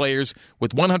 BYU players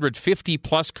with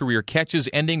 150-plus career catches,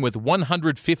 ending with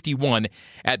 151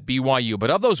 at BYU.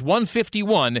 But of those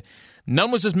 151,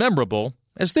 none was as memorable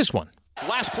as this one.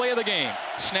 Last play of the game.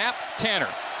 Snap, Tanner.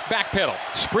 Back pedal.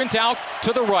 Sprint out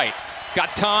to the right.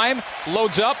 Got time,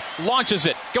 loads up, launches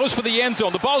it, goes for the end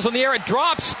zone. The ball's in the air, it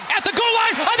drops at the goal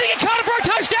line. I think he caught it for a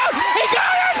touchdown. He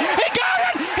got it! He got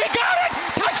it! He got it!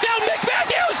 Touchdown, Mitch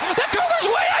Matthews! The Cougars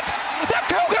win it! The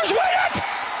Cougars win it!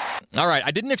 All right,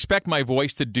 I didn't expect my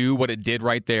voice to do what it did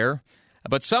right there,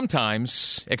 but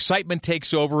sometimes excitement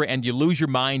takes over and you lose your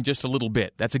mind just a little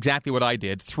bit. That's exactly what I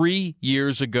did 3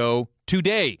 years ago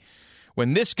today,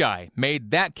 when this guy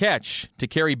made that catch to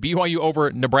carry BYU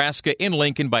over Nebraska in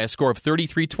Lincoln by a score of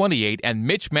 33-28, and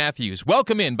Mitch Matthews.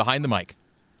 Welcome in Behind the Mic.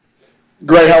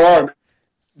 Great, how are you?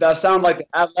 That sounds like the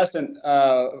adolescent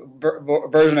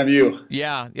version of you.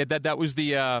 Yeah, that was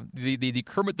the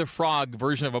Kermit the Frog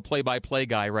version of a play-by-play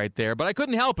guy right there, but I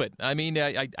couldn't help it. I mean,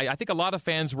 I think a lot of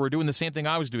fans were doing the same thing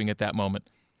I was doing at that moment.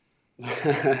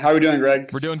 How are we doing, Greg?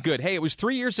 We're doing good. Hey, it was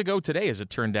 3 years ago today, as it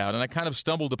turned out, and I kind of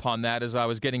stumbled upon that as I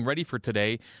was getting ready for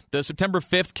today. Does September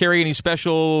 5th carry any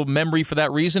special memory for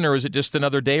that reason, or is it just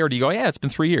another day, or do you go, yeah, it's been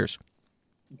 3 years?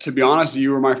 To be honest, you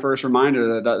were my first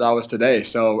reminder that was today,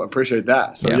 so appreciate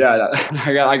that. So, yeah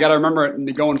I got to remember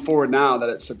it going forward now that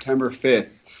it's September 5th.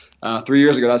 3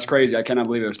 years ago, that's crazy. I cannot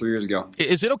believe it was 3 years ago.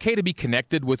 Is it okay to be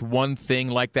connected with one thing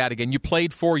like that? Again, you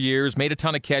played 4 years, made a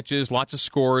ton of catches, lots of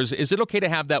scores. Is it okay to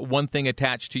have that one thing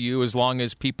attached to you as long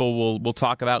as people will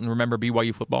talk about and remember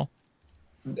BYU football?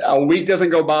 A week doesn't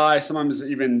go by, sometimes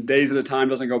even days at a time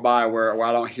doesn't go by where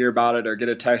I don't hear about it or get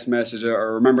a text message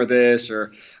or remember this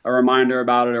or a reminder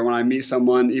about it, or when I meet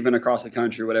someone, even across the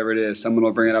country, whatever it is, someone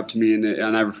will bring it up to me and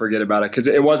I never forget about it because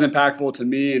it was impactful to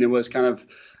me and it was kind of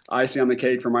icing on the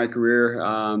cake for my career,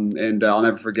 and I'll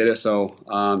never forget it. So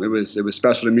it was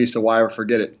special to me, so why ever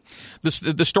forget it?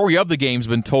 The story of the game's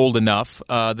been told enough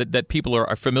that people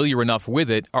are familiar enough with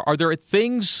it. Are there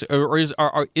things, or is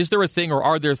there a thing, or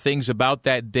are there things about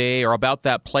that day, or about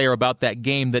that play, or about that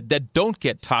game that don't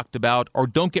get talked about, or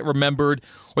don't get remembered,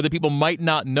 or that people might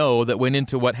not know that went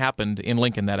into what happened in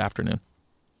Lincoln that afternoon?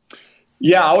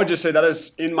 Yeah, I would just say that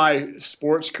is, in my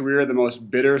sports career, the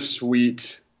most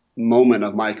bittersweet moment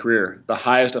of my career, the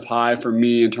highest of high for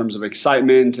me in terms of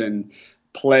excitement and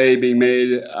play being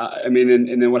made. And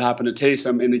then what happened to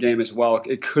Taysom in the game as well.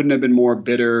 It couldn't have been more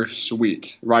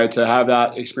bittersweet, right? To have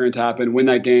that experience happen, win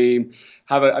that game,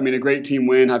 have a great team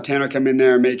win, have Tanner come in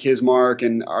there and make his mark,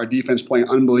 and our defense playing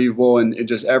unbelievable, and it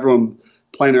just everyone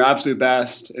playing their absolute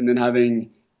best and then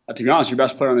having, to be honest, your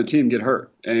best player on the team get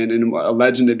hurt, and a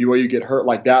legend at BYU get hurt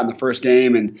like that in the first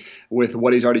game, and with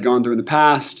what he's already gone through in the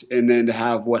past, and then to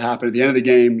have what happened at the end of the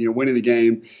game, winning the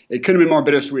game, it couldn't have been more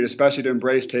bittersweet, especially to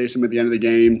embrace Taysom at the end of the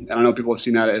game. And I know people have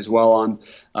seen that as well on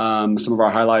some of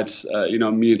our highlights. Me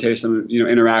and Taysom,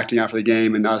 interacting after the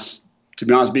game, and us, to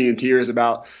be honest, being in tears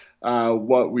about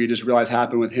what we just realized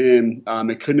happened with him.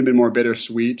 It couldn't have been more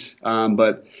bittersweet.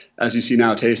 But as you see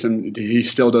now, Taysom, he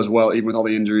still does well, even with all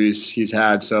the injuries he's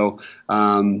had. So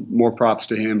more props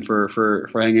to him for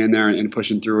hanging in there and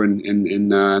pushing through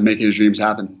and making his dreams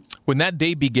happen. When that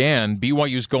day began,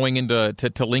 BYU's going into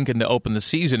Lincoln to open the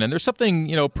season, and there's something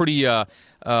pretty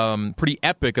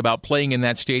epic about playing in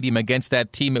that stadium against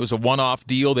that team. It was a one-off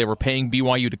deal. They were paying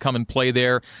BYU to come and play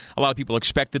there. A lot of people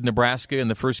expected Nebraska in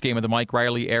the first game of the Mike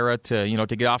Riley era to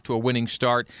get off to a winning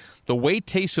start. The way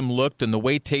Taysom looked and the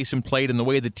way Taysom played and the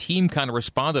way the team kind of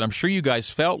responded, I'm sure you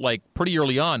guys felt like pretty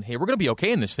early on, hey, we're going to be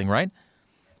okay in this thing, right?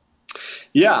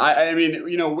 Yeah, I mean,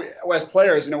 as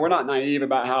players, we're not naive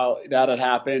about how that had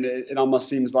happened. It almost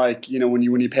seems like, when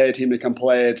you pay a team to come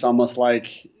play, it's almost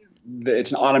like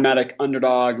it's an automatic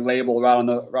underdog label right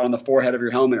on the forehead of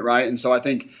your helmet, right? And so I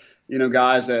think,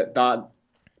 guys that thought,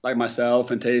 like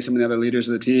myself and Taysom and the other leaders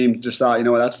of the team, just thought,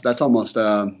 that's almost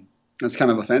that's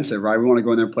kind of offensive, right? We want to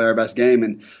go in there and play our best game,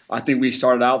 and I think we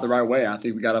started out the right way. I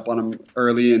think we got up on them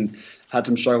early and had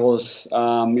some struggles, as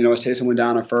Taysom went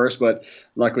down at first, but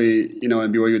luckily, in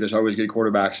BYU, there's always good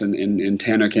quarterbacks, and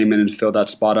Tanner came in and filled that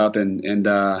spot up and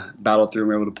battled through and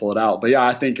were able to pull it out. But yeah,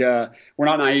 I think we're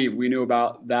not naive. We knew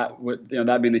about that,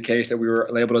 that being the case, that we were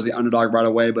labeled as the underdog right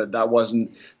away, but that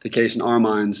wasn't the case in our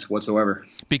minds whatsoever.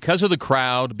 Because of the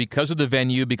crowd, because of the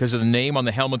venue, because of the name on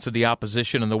the helmets of the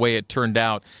opposition and the way it turned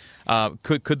out,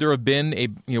 could there have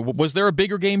been was there a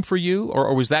bigger game for you,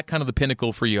 or was that kind of the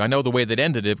pinnacle for you? I know the way that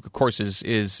ended it, of course,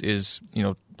 is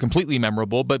completely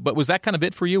memorable, but was that kind of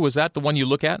it for you? Was that the one you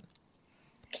look at?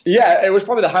 Yeah, it was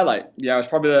probably the highlight. Yeah, it was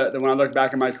probably the when I look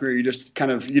back in my career, you just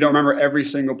you don't remember every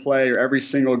single play or every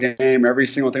single game, or every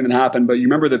single thing that happened, but you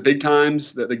remember the big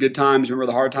times, the good times, you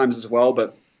remember the hard times as well,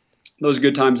 but those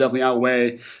good times definitely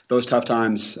outweigh those tough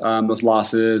times, those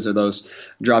losses or those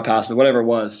drop passes, whatever it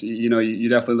was. You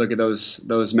definitely look at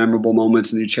those memorable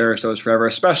moments and you cherish those forever.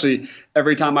 Especially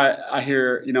every time I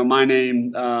hear my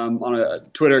name on a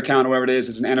Twitter account or whatever it is,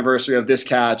 it's an anniversary of this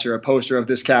catch or a poster of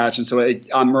this catch, and so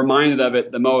I'm reminded of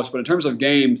it the most. But in terms of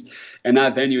games and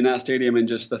that venue and that stadium and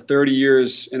just the 30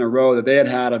 years in a row that they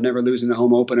had of never losing the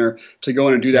home opener, to go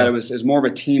in and do that, it was more of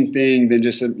a team thing than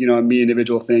just a me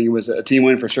individual thing. It was a team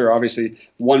win for sure. Obviously,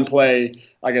 one play,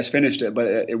 I guess, finished it,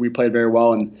 but we played very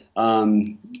well, and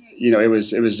it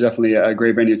was definitely a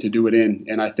great venue to do it in.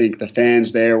 And I think the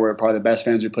fans there were probably the best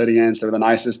fans we played against. They were the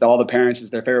nicest. All the parents, it's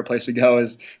their favorite place to go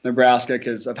is Nebraska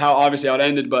because of how it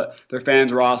ended, but their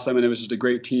fans were awesome, and it was just a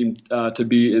great team to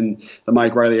be in the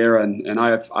Mike Riley era. And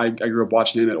I grew up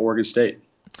watching him at Oregon State.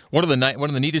 One of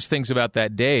the neatest things about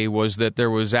that day was that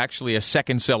there was actually a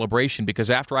second celebration, because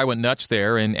after I went nuts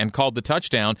there and called the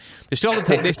touchdown, they still had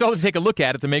to take a look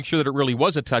at it to make sure that it really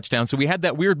was a touchdown. So we had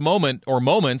that weird moment or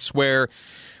moments where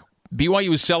BYU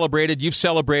was celebrated, you've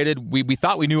celebrated, we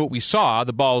thought we knew what we saw,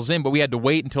 the ball's in, but we had to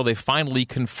wait until they finally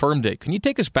confirmed it. Can you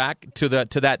take us back to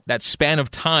that span of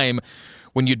time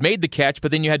when you'd made the catch,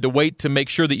 but then you had to wait to make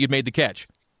sure that you'd made the catch?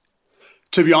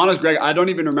 To be honest, Greg, I don't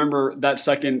even remember that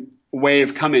second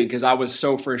wave coming because I was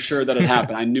so for sure that it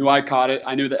happened. I knew I caught it.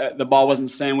 I knew that the ball wasn't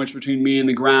sandwiched between me and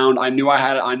the ground. I knew I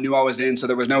had it. I knew I was in, so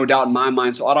there was no doubt in my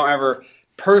mind. So I don't ever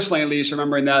personally, at least,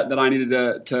 remembering that I needed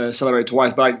to celebrate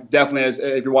twice. But I definitely,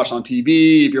 if you're watching on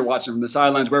TV, if you're watching from the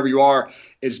sidelines, wherever you are,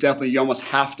 it's definitely, you almost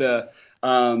have to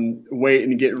wait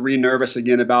and get re-nervous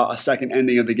again about a second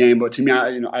ending of the game. But to me,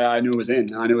 I knew it was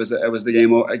in. I knew it was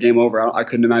the game over. I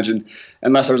couldn't imagine,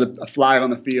 unless there was a flag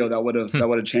on the field, that would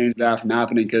have changed that from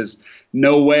happening. Because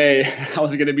no way I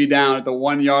was going to be down at the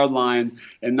 1 yard line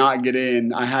and not get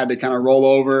in. I had to kind of roll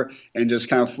over and just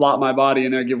kind of flop my body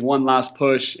in there, give one last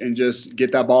push, and just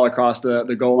get that ball across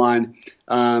the goal line.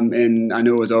 And I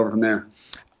knew it was over from there.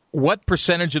 What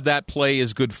percentage of that play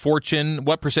is good fortune?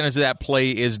 What percentage of that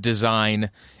play is design?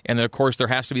 And then, of course, there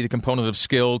has to be the component of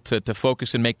skill to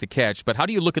focus and make the catch. But how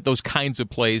do you look at those kinds of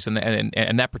plays and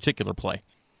that particular play?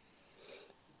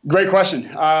 Great question.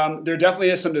 There definitely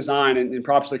is some design, and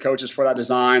props to the coaches for that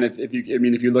design. If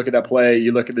you look at that play,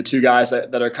 you look at the two guys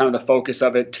that are kind of the focus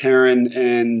of it, Taryn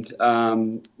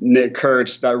and Nick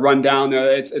Kurtz, that run down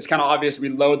there. It's kind of obvious. We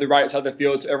load the right side of the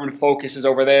field, so everyone focuses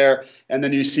over there, and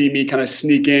then you see me kind of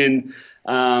sneak in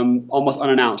almost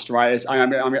unannounced, right? I'm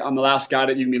the last guy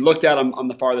that you can be looked at. I'm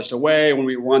the farthest away. When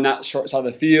we run that short side of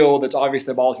the field, it's obvious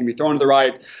the ball is going to be thrown to the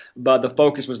right. But the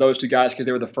focus was those two guys because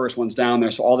they were the first ones down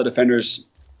there. So all the defenders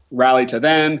rally to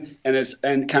them,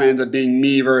 and kind of ends up being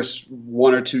me versus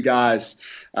one or two guys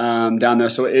down there.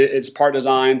 So it's part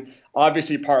design,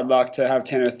 obviously part luck to have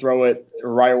Tanner throw it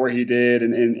right where he did.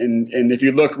 And if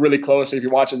you look really closely, if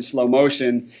you're watching slow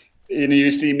motion,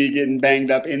 you see me getting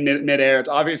banged up in midair. It's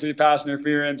obviously pass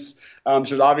interference. So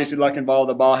there's obviously luck involved.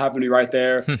 The ball happened to be right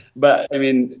there. But, I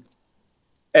mean,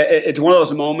 it's one of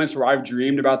those moments where I've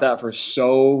dreamed about that for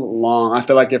so long. I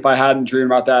feel like if I hadn't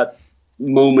dreamed about that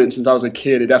moment since I was a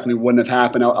kid, it definitely wouldn't have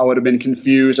happened. I would have been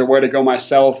confused or where to go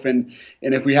myself. And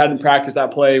if we hadn't practiced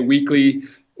that play weekly,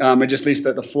 or just at least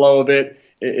the flow of it,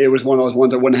 it was one of those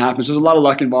ones that wouldn't happen. So there's a lot of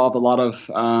luck involved, a lot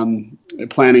of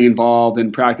planning involved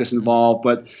and practice involved.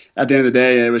 But at the end of the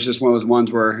day, it was just one of those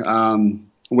ones where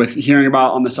with hearing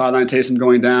about on the sideline Taysom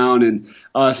going down and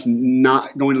us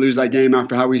not going to lose that game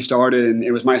after how we started, and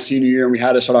it was my senior year and we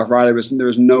had to start off right, there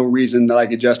was no reason that I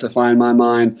could justify in my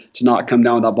mind to not come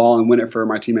down with that ball and win it for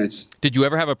my teammates. Did you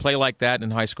ever have a play like that in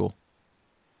high school?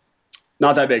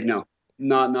 Not that big, no.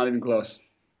 Not even close.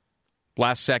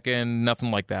 Last second,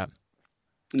 nothing like that?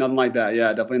 Nothing like that. Yeah,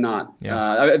 definitely not.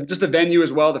 Yeah. Just the venue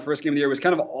as well. The first game of the year was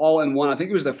kind of all in one. I think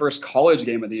it was the first college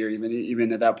game of the year.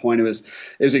 Even at that point, it was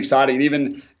exciting. And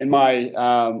even in my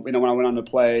when I went on to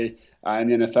play in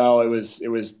the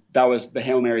NFL, that was the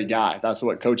Hail Mary guy. That's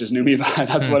what coaches knew me by.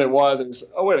 That's what it was. It was,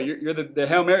 oh wait, you're the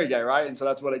Hail Mary guy, right? And so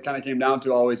that's what it kind of came down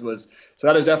to always was. So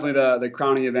that is definitely the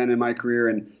crowning event in my career,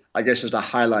 and I guess just a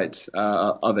highlight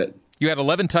of it. You had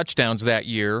 11 touchdowns that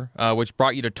year, which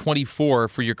brought you to 24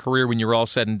 for your career when you were all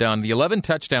said and done. The 11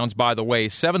 touchdowns, by the way,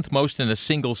 seventh most in a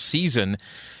single season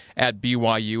at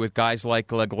BYU with guys like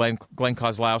Glenn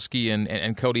Kozlowski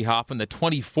and Cody Hoffman. The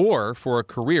 24 for a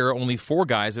career, only 4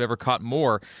 guys have ever caught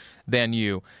more than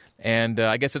you. And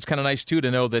I guess it's kind of nice, too, to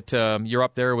know that you're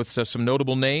up there with some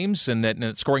notable names and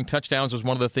that scoring touchdowns was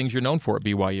one of the things you're known for at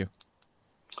BYU.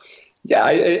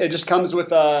 Yeah, it just comes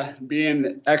with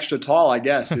being extra tall, I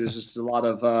guess. It's just a lot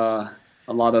of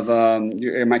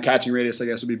my catching radius, I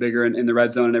guess, would be bigger in the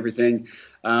red zone and everything.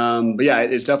 But yeah,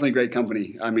 it's definitely great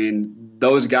company. I mean,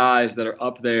 those guys that are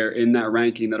up there in that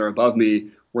ranking that are above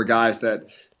me were guys that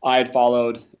I had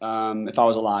followed if I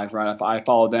was alive, right? If I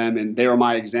followed them, and they were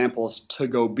my examples to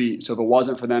go beat. So if it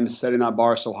wasn't for them setting that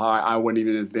bar so high, I wouldn't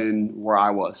even have been where I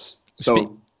was.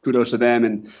 So kudos to them,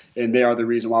 and they are the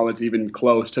reason why it's even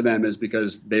close to them is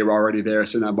because they were already there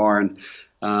sitting that bar, and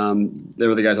they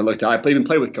were the guys I looked at. I even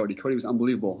played with Cody. Cody was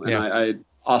unbelievable, and yeah.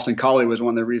 Austin Collie was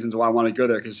one of the reasons why I wanted to go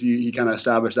there because he kind of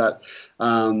established that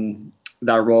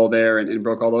role there and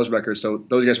broke all those records. So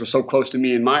those guys were so close to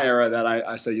me in my era that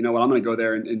I said, you know what, I'm going to go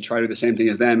there and try to do the same thing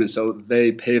as them. And so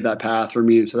they paved that path for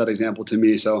me and set that example to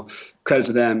me. So credit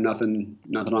to them, nothing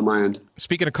on my end.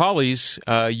 Speaking of Collies,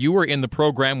 you were in the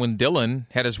program when Dylan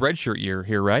had his redshirt year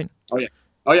here, right?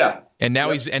 Oh yeah. And now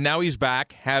he's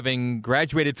back, having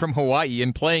graduated from Hawaii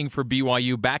and playing for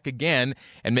BYU, back again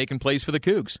and making plays for the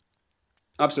Cougs.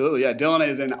 Absolutely, yeah. Dylan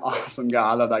is an awesome guy.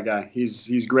 I love that guy.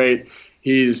 He's great.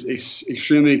 He's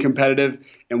extremely competitive.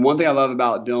 And one thing I love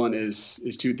about Dylan is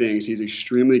 2 things. He's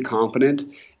extremely confident,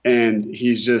 and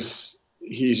he's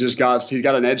got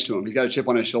an edge to him. He's got a chip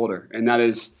on his shoulder, and that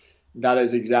is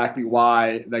exactly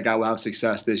why that guy will have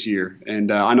success this year.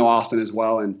 And I know Austin as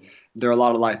well, and they're a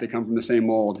lot alike. They come from the same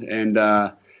mold, and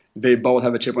they both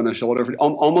have a chip on their shoulder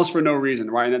almost for no reason,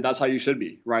 right? And that's how you should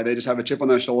be, right? They just have a chip on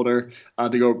their shoulder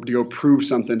to go prove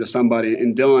something to somebody.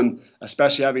 And Dylan,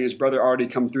 especially having his brother already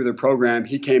come through the program,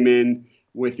 he came in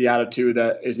with the attitude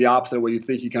that is the opposite of what you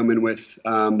think you come in with,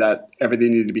 that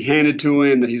everything needed to be handed to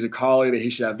him, that he's a collie, that he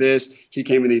should have this. He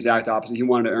came in the exact opposite. He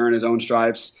wanted to earn his own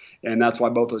stripes. And that's why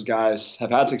both those guys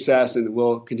have had success and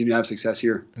will continue to have success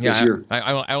here this year.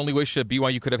 I only wish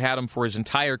BYU could have had him for his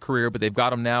entire career, but they've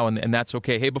got him now, and that's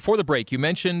okay. Hey, before the break, you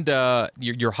mentioned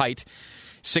your height.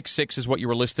 6'6" is what you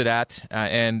were listed at,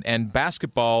 and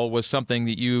basketball was something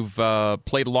that you've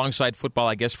played alongside football,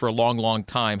 I guess, for a long, long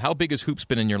time. How big has hoops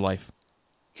been in your life?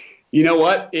 You know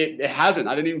what? It hasn't.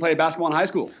 I didn't even play basketball in high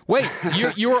school. Wait,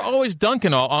 you were always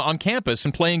dunking on campus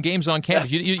and playing games on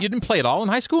campus. You didn't play at all in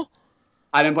high school?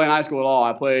 I didn't play in high school at all.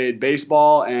 I played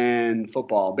baseball and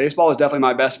football. Baseball was definitely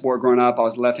my best sport growing up. I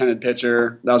was a left-handed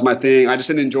pitcher. That was my thing. I just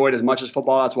didn't enjoy it as much as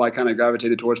football. That's why I kind of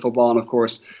gravitated towards football. And, of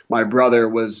course, my brother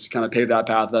was kind of paved that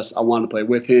path. I wanted to play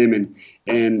with him, and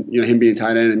him being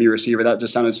tight end and me receiver, that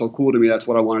just sounded so cool to me. That's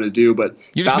what I wanted to do. But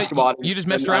basketball. You just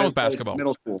messed around with basketball.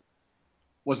 Middle school.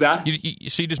 What's that? So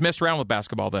you just messed around with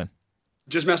basketball then?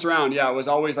 Just messed around, yeah. It was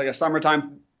always like a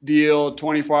summertime deal,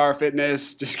 24-hour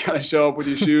fitness. Just kind of show up with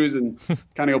your shoes and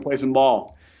kind of go play some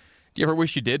ball. Do you ever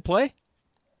wish you did play?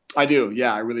 I do.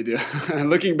 Yeah, I really do.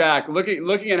 Looking back,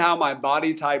 looking at how my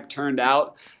body type turned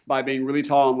out by being really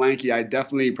tall and lanky, I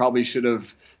definitely probably should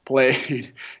have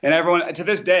played. And everyone, to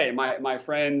this day, my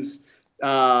friends,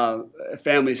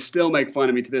 family still make fun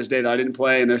of me to this day that I didn't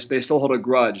play, and they still hold a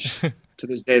grudge to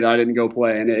this day that I didn't go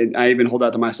play. And I even hold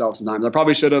that to myself sometimes. I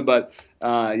probably should have, but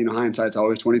hindsight's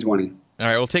always 20/20. All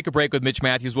right, we'll take a break with Mitch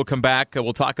Matthews. We'll come back.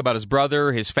 We'll talk about his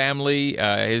brother, his family,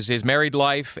 his married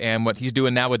life, and what he's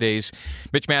doing nowadays.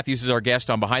 Mitch Matthews is our guest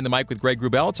on Behind the Mic with Greg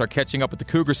Wrubell. It's our Catching Up with the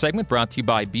Cougar segment, brought to you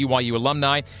by BYU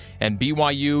alumni. And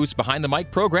BYU's Behind the Mic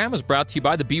program is brought to you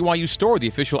by the BYU Store, the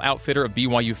official outfitter of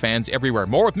BYU fans everywhere.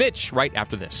 More with Mitch right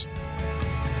after this.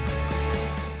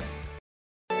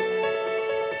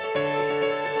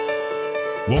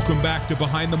 Welcome back to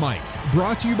Behind the Mic,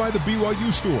 brought to you by the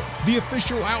BYU Store, the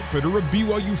official outfitter of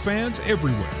BYU fans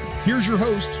everywhere. Here's your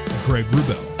host, Greg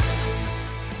Wrubell.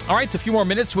 All right, it's a few more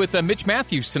minutes with Mitch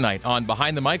Matthews tonight on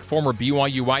Behind the Mic, former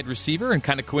BYU wide receiver, and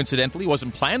kind of coincidentally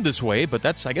wasn't planned this way, but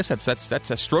that's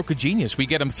a stroke of genius. We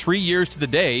get him 3 years to the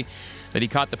day that he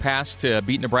caught the pass to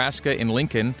beat Nebraska in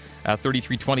Lincoln,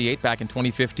 33-28 back in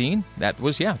 2015. That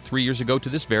was, 3 years ago to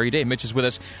this very day. Mitch is with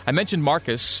us. I mentioned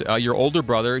Marcus, your older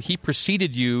brother. He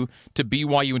preceded you to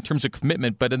BYU in terms of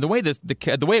commitment, but in the way that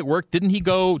the way it worked, did he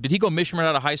go mission right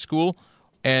out of high school,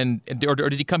 or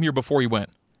did he come here before he went?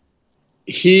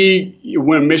 He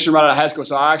went mission right out of high school,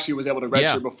 so I actually was able to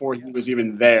redshirt before he was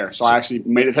even there. So I actually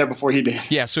made it there before he did.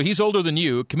 Yeah, so he's older than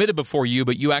you, committed before you,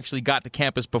 but you actually got to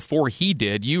campus before he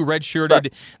did. You redshirted,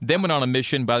 right, then went on a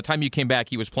mission. By the time you came back,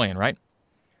 he was playing, right?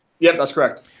 Yep, that's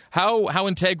correct. How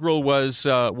integral was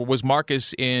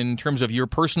Marcus in terms of your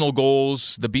personal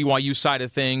goals, the BYU side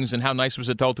of things, and how nice was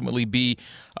it to ultimately be,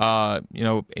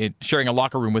 sharing a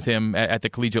locker room with him at the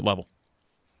collegiate level?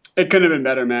 It couldn't have been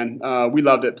better, man. We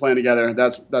loved it playing together.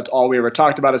 That's all we ever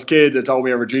talked about as kids. That's all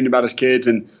we ever dreamed about as kids.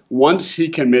 And once he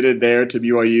committed there to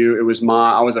BYU,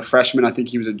 I was a freshman. I think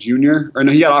he was a junior. Or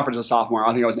no, he got offered as a sophomore.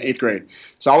 I think I was in 8th grade.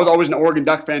 So I was always an Oregon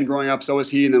Duck fan growing up. So was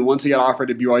he. And then once he got offered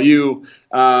to BYU,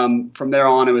 from there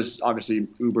on, it was obviously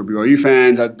uber BYU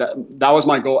fans. That was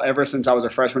my goal ever since I was a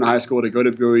freshman in high school, to go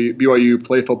to BYU,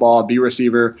 play football, be a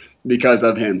receiver because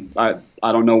of him. I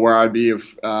don't know where I'd be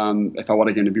if I would have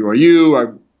gone to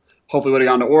BYU. Hopefully would have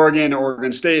gone to Oregon or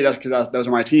Oregon State. That's because those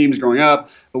are my teams growing up.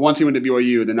 But once he went to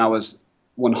BYU, then that was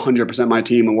 100% my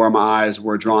team and where my eyes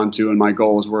were drawn to, and my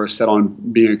goals were set on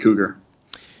being a Cougar.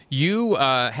 You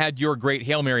had your great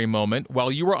Hail Mary moment.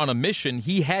 While you were on a mission,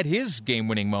 he had his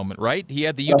game-winning moment, right? He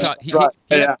had the Utah.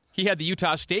 He had the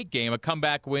Utah State game, a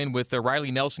comeback win with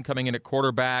Riley Nelson coming in at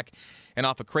quarterback, and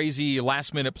off a crazy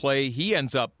last-minute play, he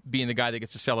ends up being the guy that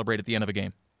gets to celebrate at the end of a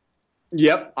game.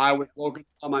 Yep, I was woken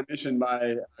on my mission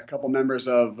by a couple members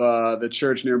of the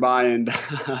church nearby, and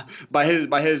by his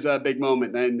big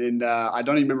moment, and I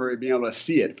don't even remember being able to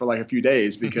see it for like a few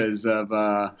days because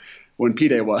of when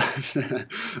P-Day was.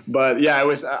 But yeah, I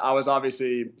was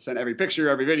obviously sent every picture,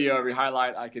 every video, every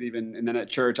highlight I could even, and then at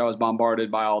church I was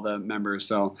bombarded by all the members.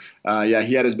 So yeah,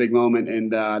 he had his big moment,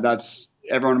 and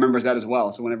everyone remembers that as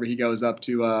well. So whenever he goes up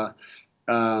to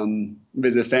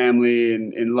visit family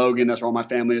in Logan, that's where all my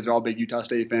family is. They're all big Utah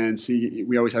State fans.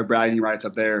 We always have bragging rights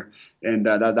up there, and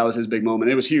that was his big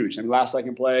moment. It was huge. I mean, last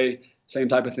second play, same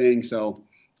type of thing. So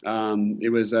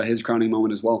it was his crowning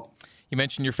moment as well. You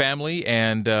mentioned your family,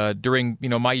 and during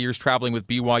my years traveling with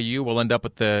BYU, we'll end up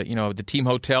at the team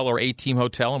hotel or a team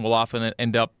hotel, and we'll often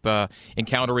end up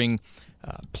encountering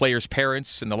players'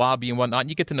 parents in the lobby and whatnot. And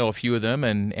you get to know a few of them,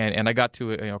 and I got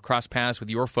to cross paths with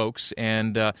your folks,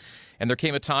 and there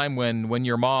came a time when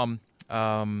your mom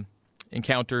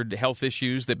encountered health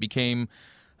issues that became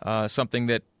something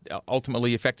that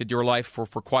ultimately affected your life for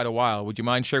quite a while. Would you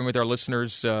mind sharing with our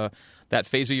listeners that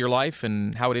phase of your life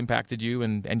and how it impacted you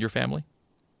and your family?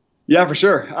 Yeah, for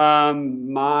sure.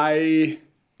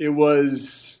 It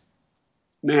was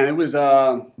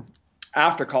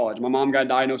after college. My mom got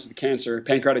diagnosed with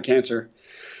pancreatic cancer.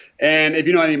 And if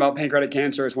you know anything about pancreatic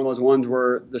cancer, it's one of those ones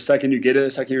where the second you get it,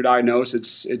 the second you're diagnosed,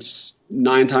 it's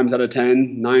 9 times out of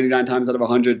 10, 99 times out of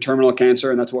 100 terminal cancer,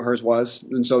 and that's what hers was.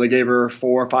 And so they gave her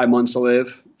 4 or 5 months to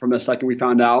live from the second we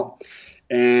found out.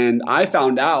 And I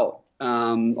found out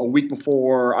a week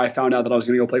before I found out that I was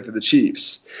going to go play for the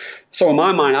Chiefs. So in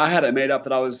my mind, I had it made up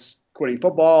that I was quitting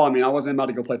football. I mean, I wasn't about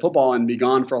to go play football and be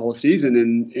gone for a whole season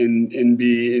and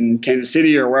be in Kansas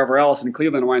City or wherever else in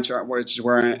Cleveland, which is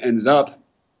where I ended up.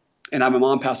 And have my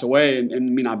mom pass away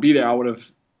and me not be there, I would have,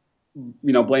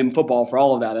 blamed football for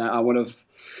all of that. I would have,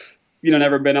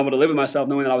 never been able to live with myself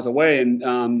knowing that I was away.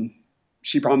 And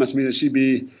she promised me that she'd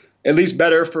be at least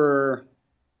better for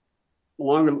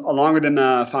longer than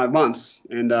 5 months.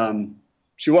 And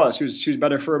she was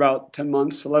better for about 10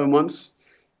 months, 11 months,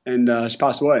 and she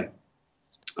passed away.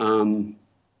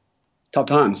 Tough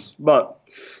times, but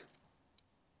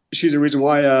she's the reason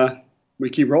why we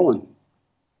keep rolling.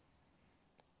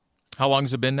 How long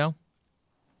has it been now?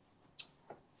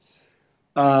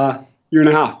 Year and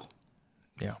a half.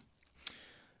 Yeah.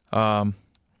 I'm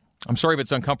sorry if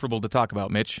it's uncomfortable to talk about,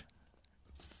 Mitch.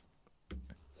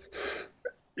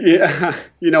 Yeah,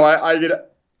 I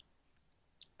get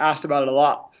asked about it a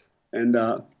lot,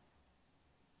 and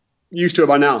used to it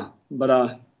by now.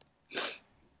 But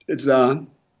it's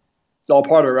all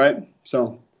part of it, right?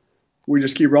 So we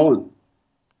just keep rolling.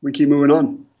 We keep moving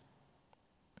on.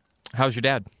 How's your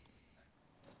dad?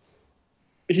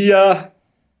 He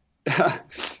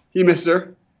missed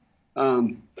her.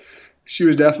 She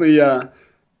was definitely,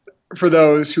 for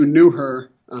those who knew her,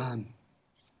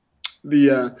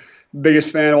 the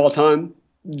biggest fan of all time,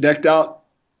 decked out.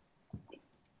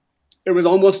 It was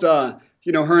almost, her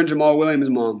and Jamal Williams'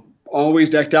 mom, always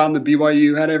decked out in the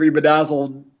BYU, had every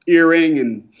bedazzled earring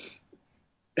and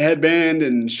headband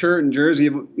and shirt and jersey,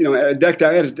 decked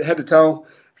out head to toe,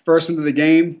 first into the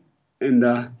game,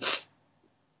 and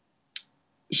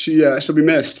she'll be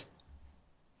missed.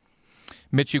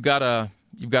 Mitch, you've got a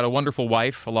wonderful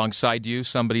wife alongside you,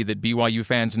 somebody that BYU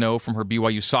fans know from her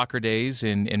BYU soccer days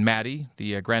in Maddie,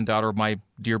 the granddaughter of my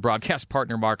dear broadcast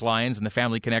partner, Mark Lyons, and the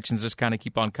family connections just kind of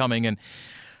keep on coming. And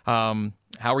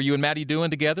how are you and Maddie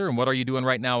doing together, and what are you doing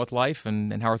right now with life,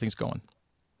 and how are things going?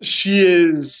 She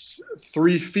is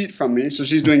 3 feet from me, so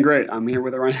she's doing great. I'm here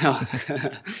with her right now.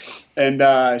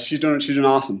 And she's doing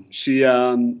awesome. She,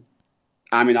 better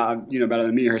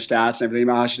than me, her stats and everything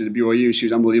about how she did at BYU, she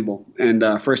was unbelievable. And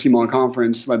first team all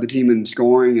conference, led the team in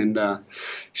scoring. And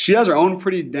she has her own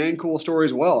pretty dang cool story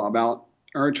as well about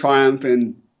her triumph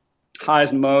and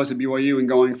highs and lows at BYU and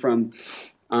going from,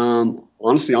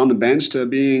 honestly, on the bench to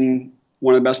being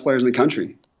one of the best players in the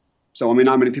country. So,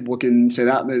 not many people can say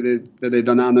that they've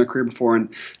done that in their career before, and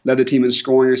led the team in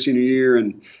scoring her senior year,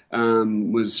 and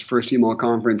was first team all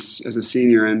conference as a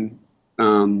senior. And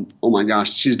oh my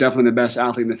gosh, she's definitely the best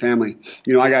athlete in the family.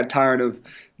 I got tired of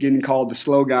getting called the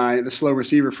slow guy, the slow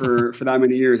receiver for that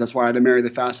many years. That's why I had to marry the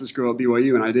fastest girl at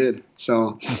BYU, and I did.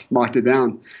 So locked it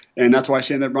down. And that's why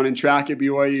she ended up running track at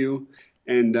BYU,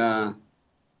 and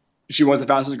she was the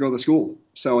fastest girl at the school.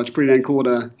 So it's pretty dang cool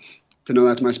to know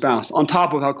that's my spouse, on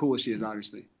top of how cool she is,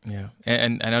 obviously. Yeah,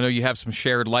 and I know you have some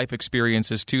shared life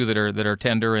experiences too that are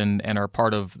tender and are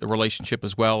part of the relationship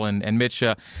as well. And Mitch,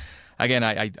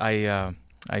 again,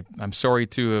 I'm sorry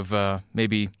to have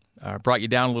maybe brought you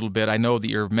down a little bit. I know that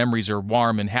your memories are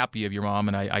warm and happy of your mom,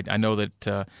 and I know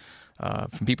that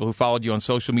from people who followed you on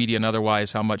social media and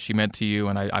otherwise how much she meant to you.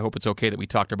 And I hope it's okay that we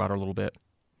talked about her a little bit.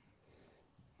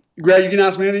 Greg, you can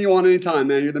ask me anything you want anytime,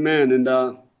 man. You're the man, and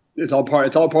it's all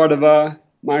part of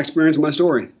my experience and my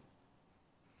story.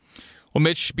 Well,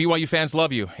 Mitch, BYU fans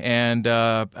love you, and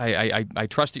I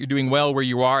trust that you're doing well where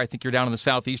you are. I think you're down in the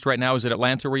Southeast right now. Is it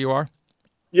Atlanta where you are?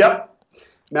 Yep.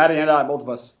 Maddie and I, both of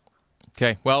us.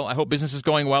 Okay. Well, I hope business is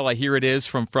going well. I hear it is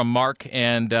from Mark,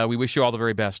 and we wish you all the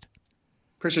very best.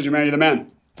 Appreciate you, man. You're the man.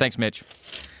 Thanks, Mitch.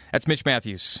 That's Mitch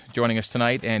Matthews joining us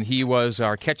tonight, and he was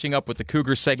our Catching Up with the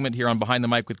Cougars segment here on Behind the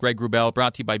Mic with Greg Wrubell,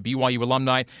 brought to you by BYU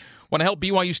Alumni. Want to help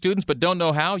BYU students but don't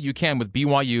know how? You can with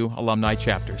BYU Alumni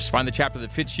Chapters. Find the chapter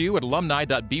that fits you at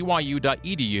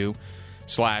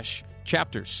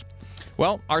alumni.byu.edu/chapters.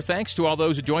 Well, our thanks to all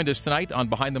those who joined us tonight on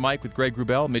Behind the Mic with Greg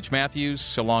Wrubell, Mitch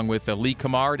Matthews, along with Lee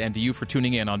Camard, and to you for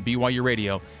tuning in on BYU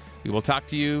Radio. We will talk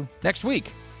to you next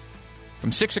week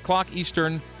from 6 o'clock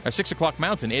Eastern, 6 o'clock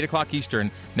Mountain, 8 o'clock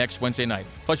Eastern, next Wednesday night.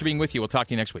 Pleasure being with you. We'll talk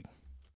to you next week.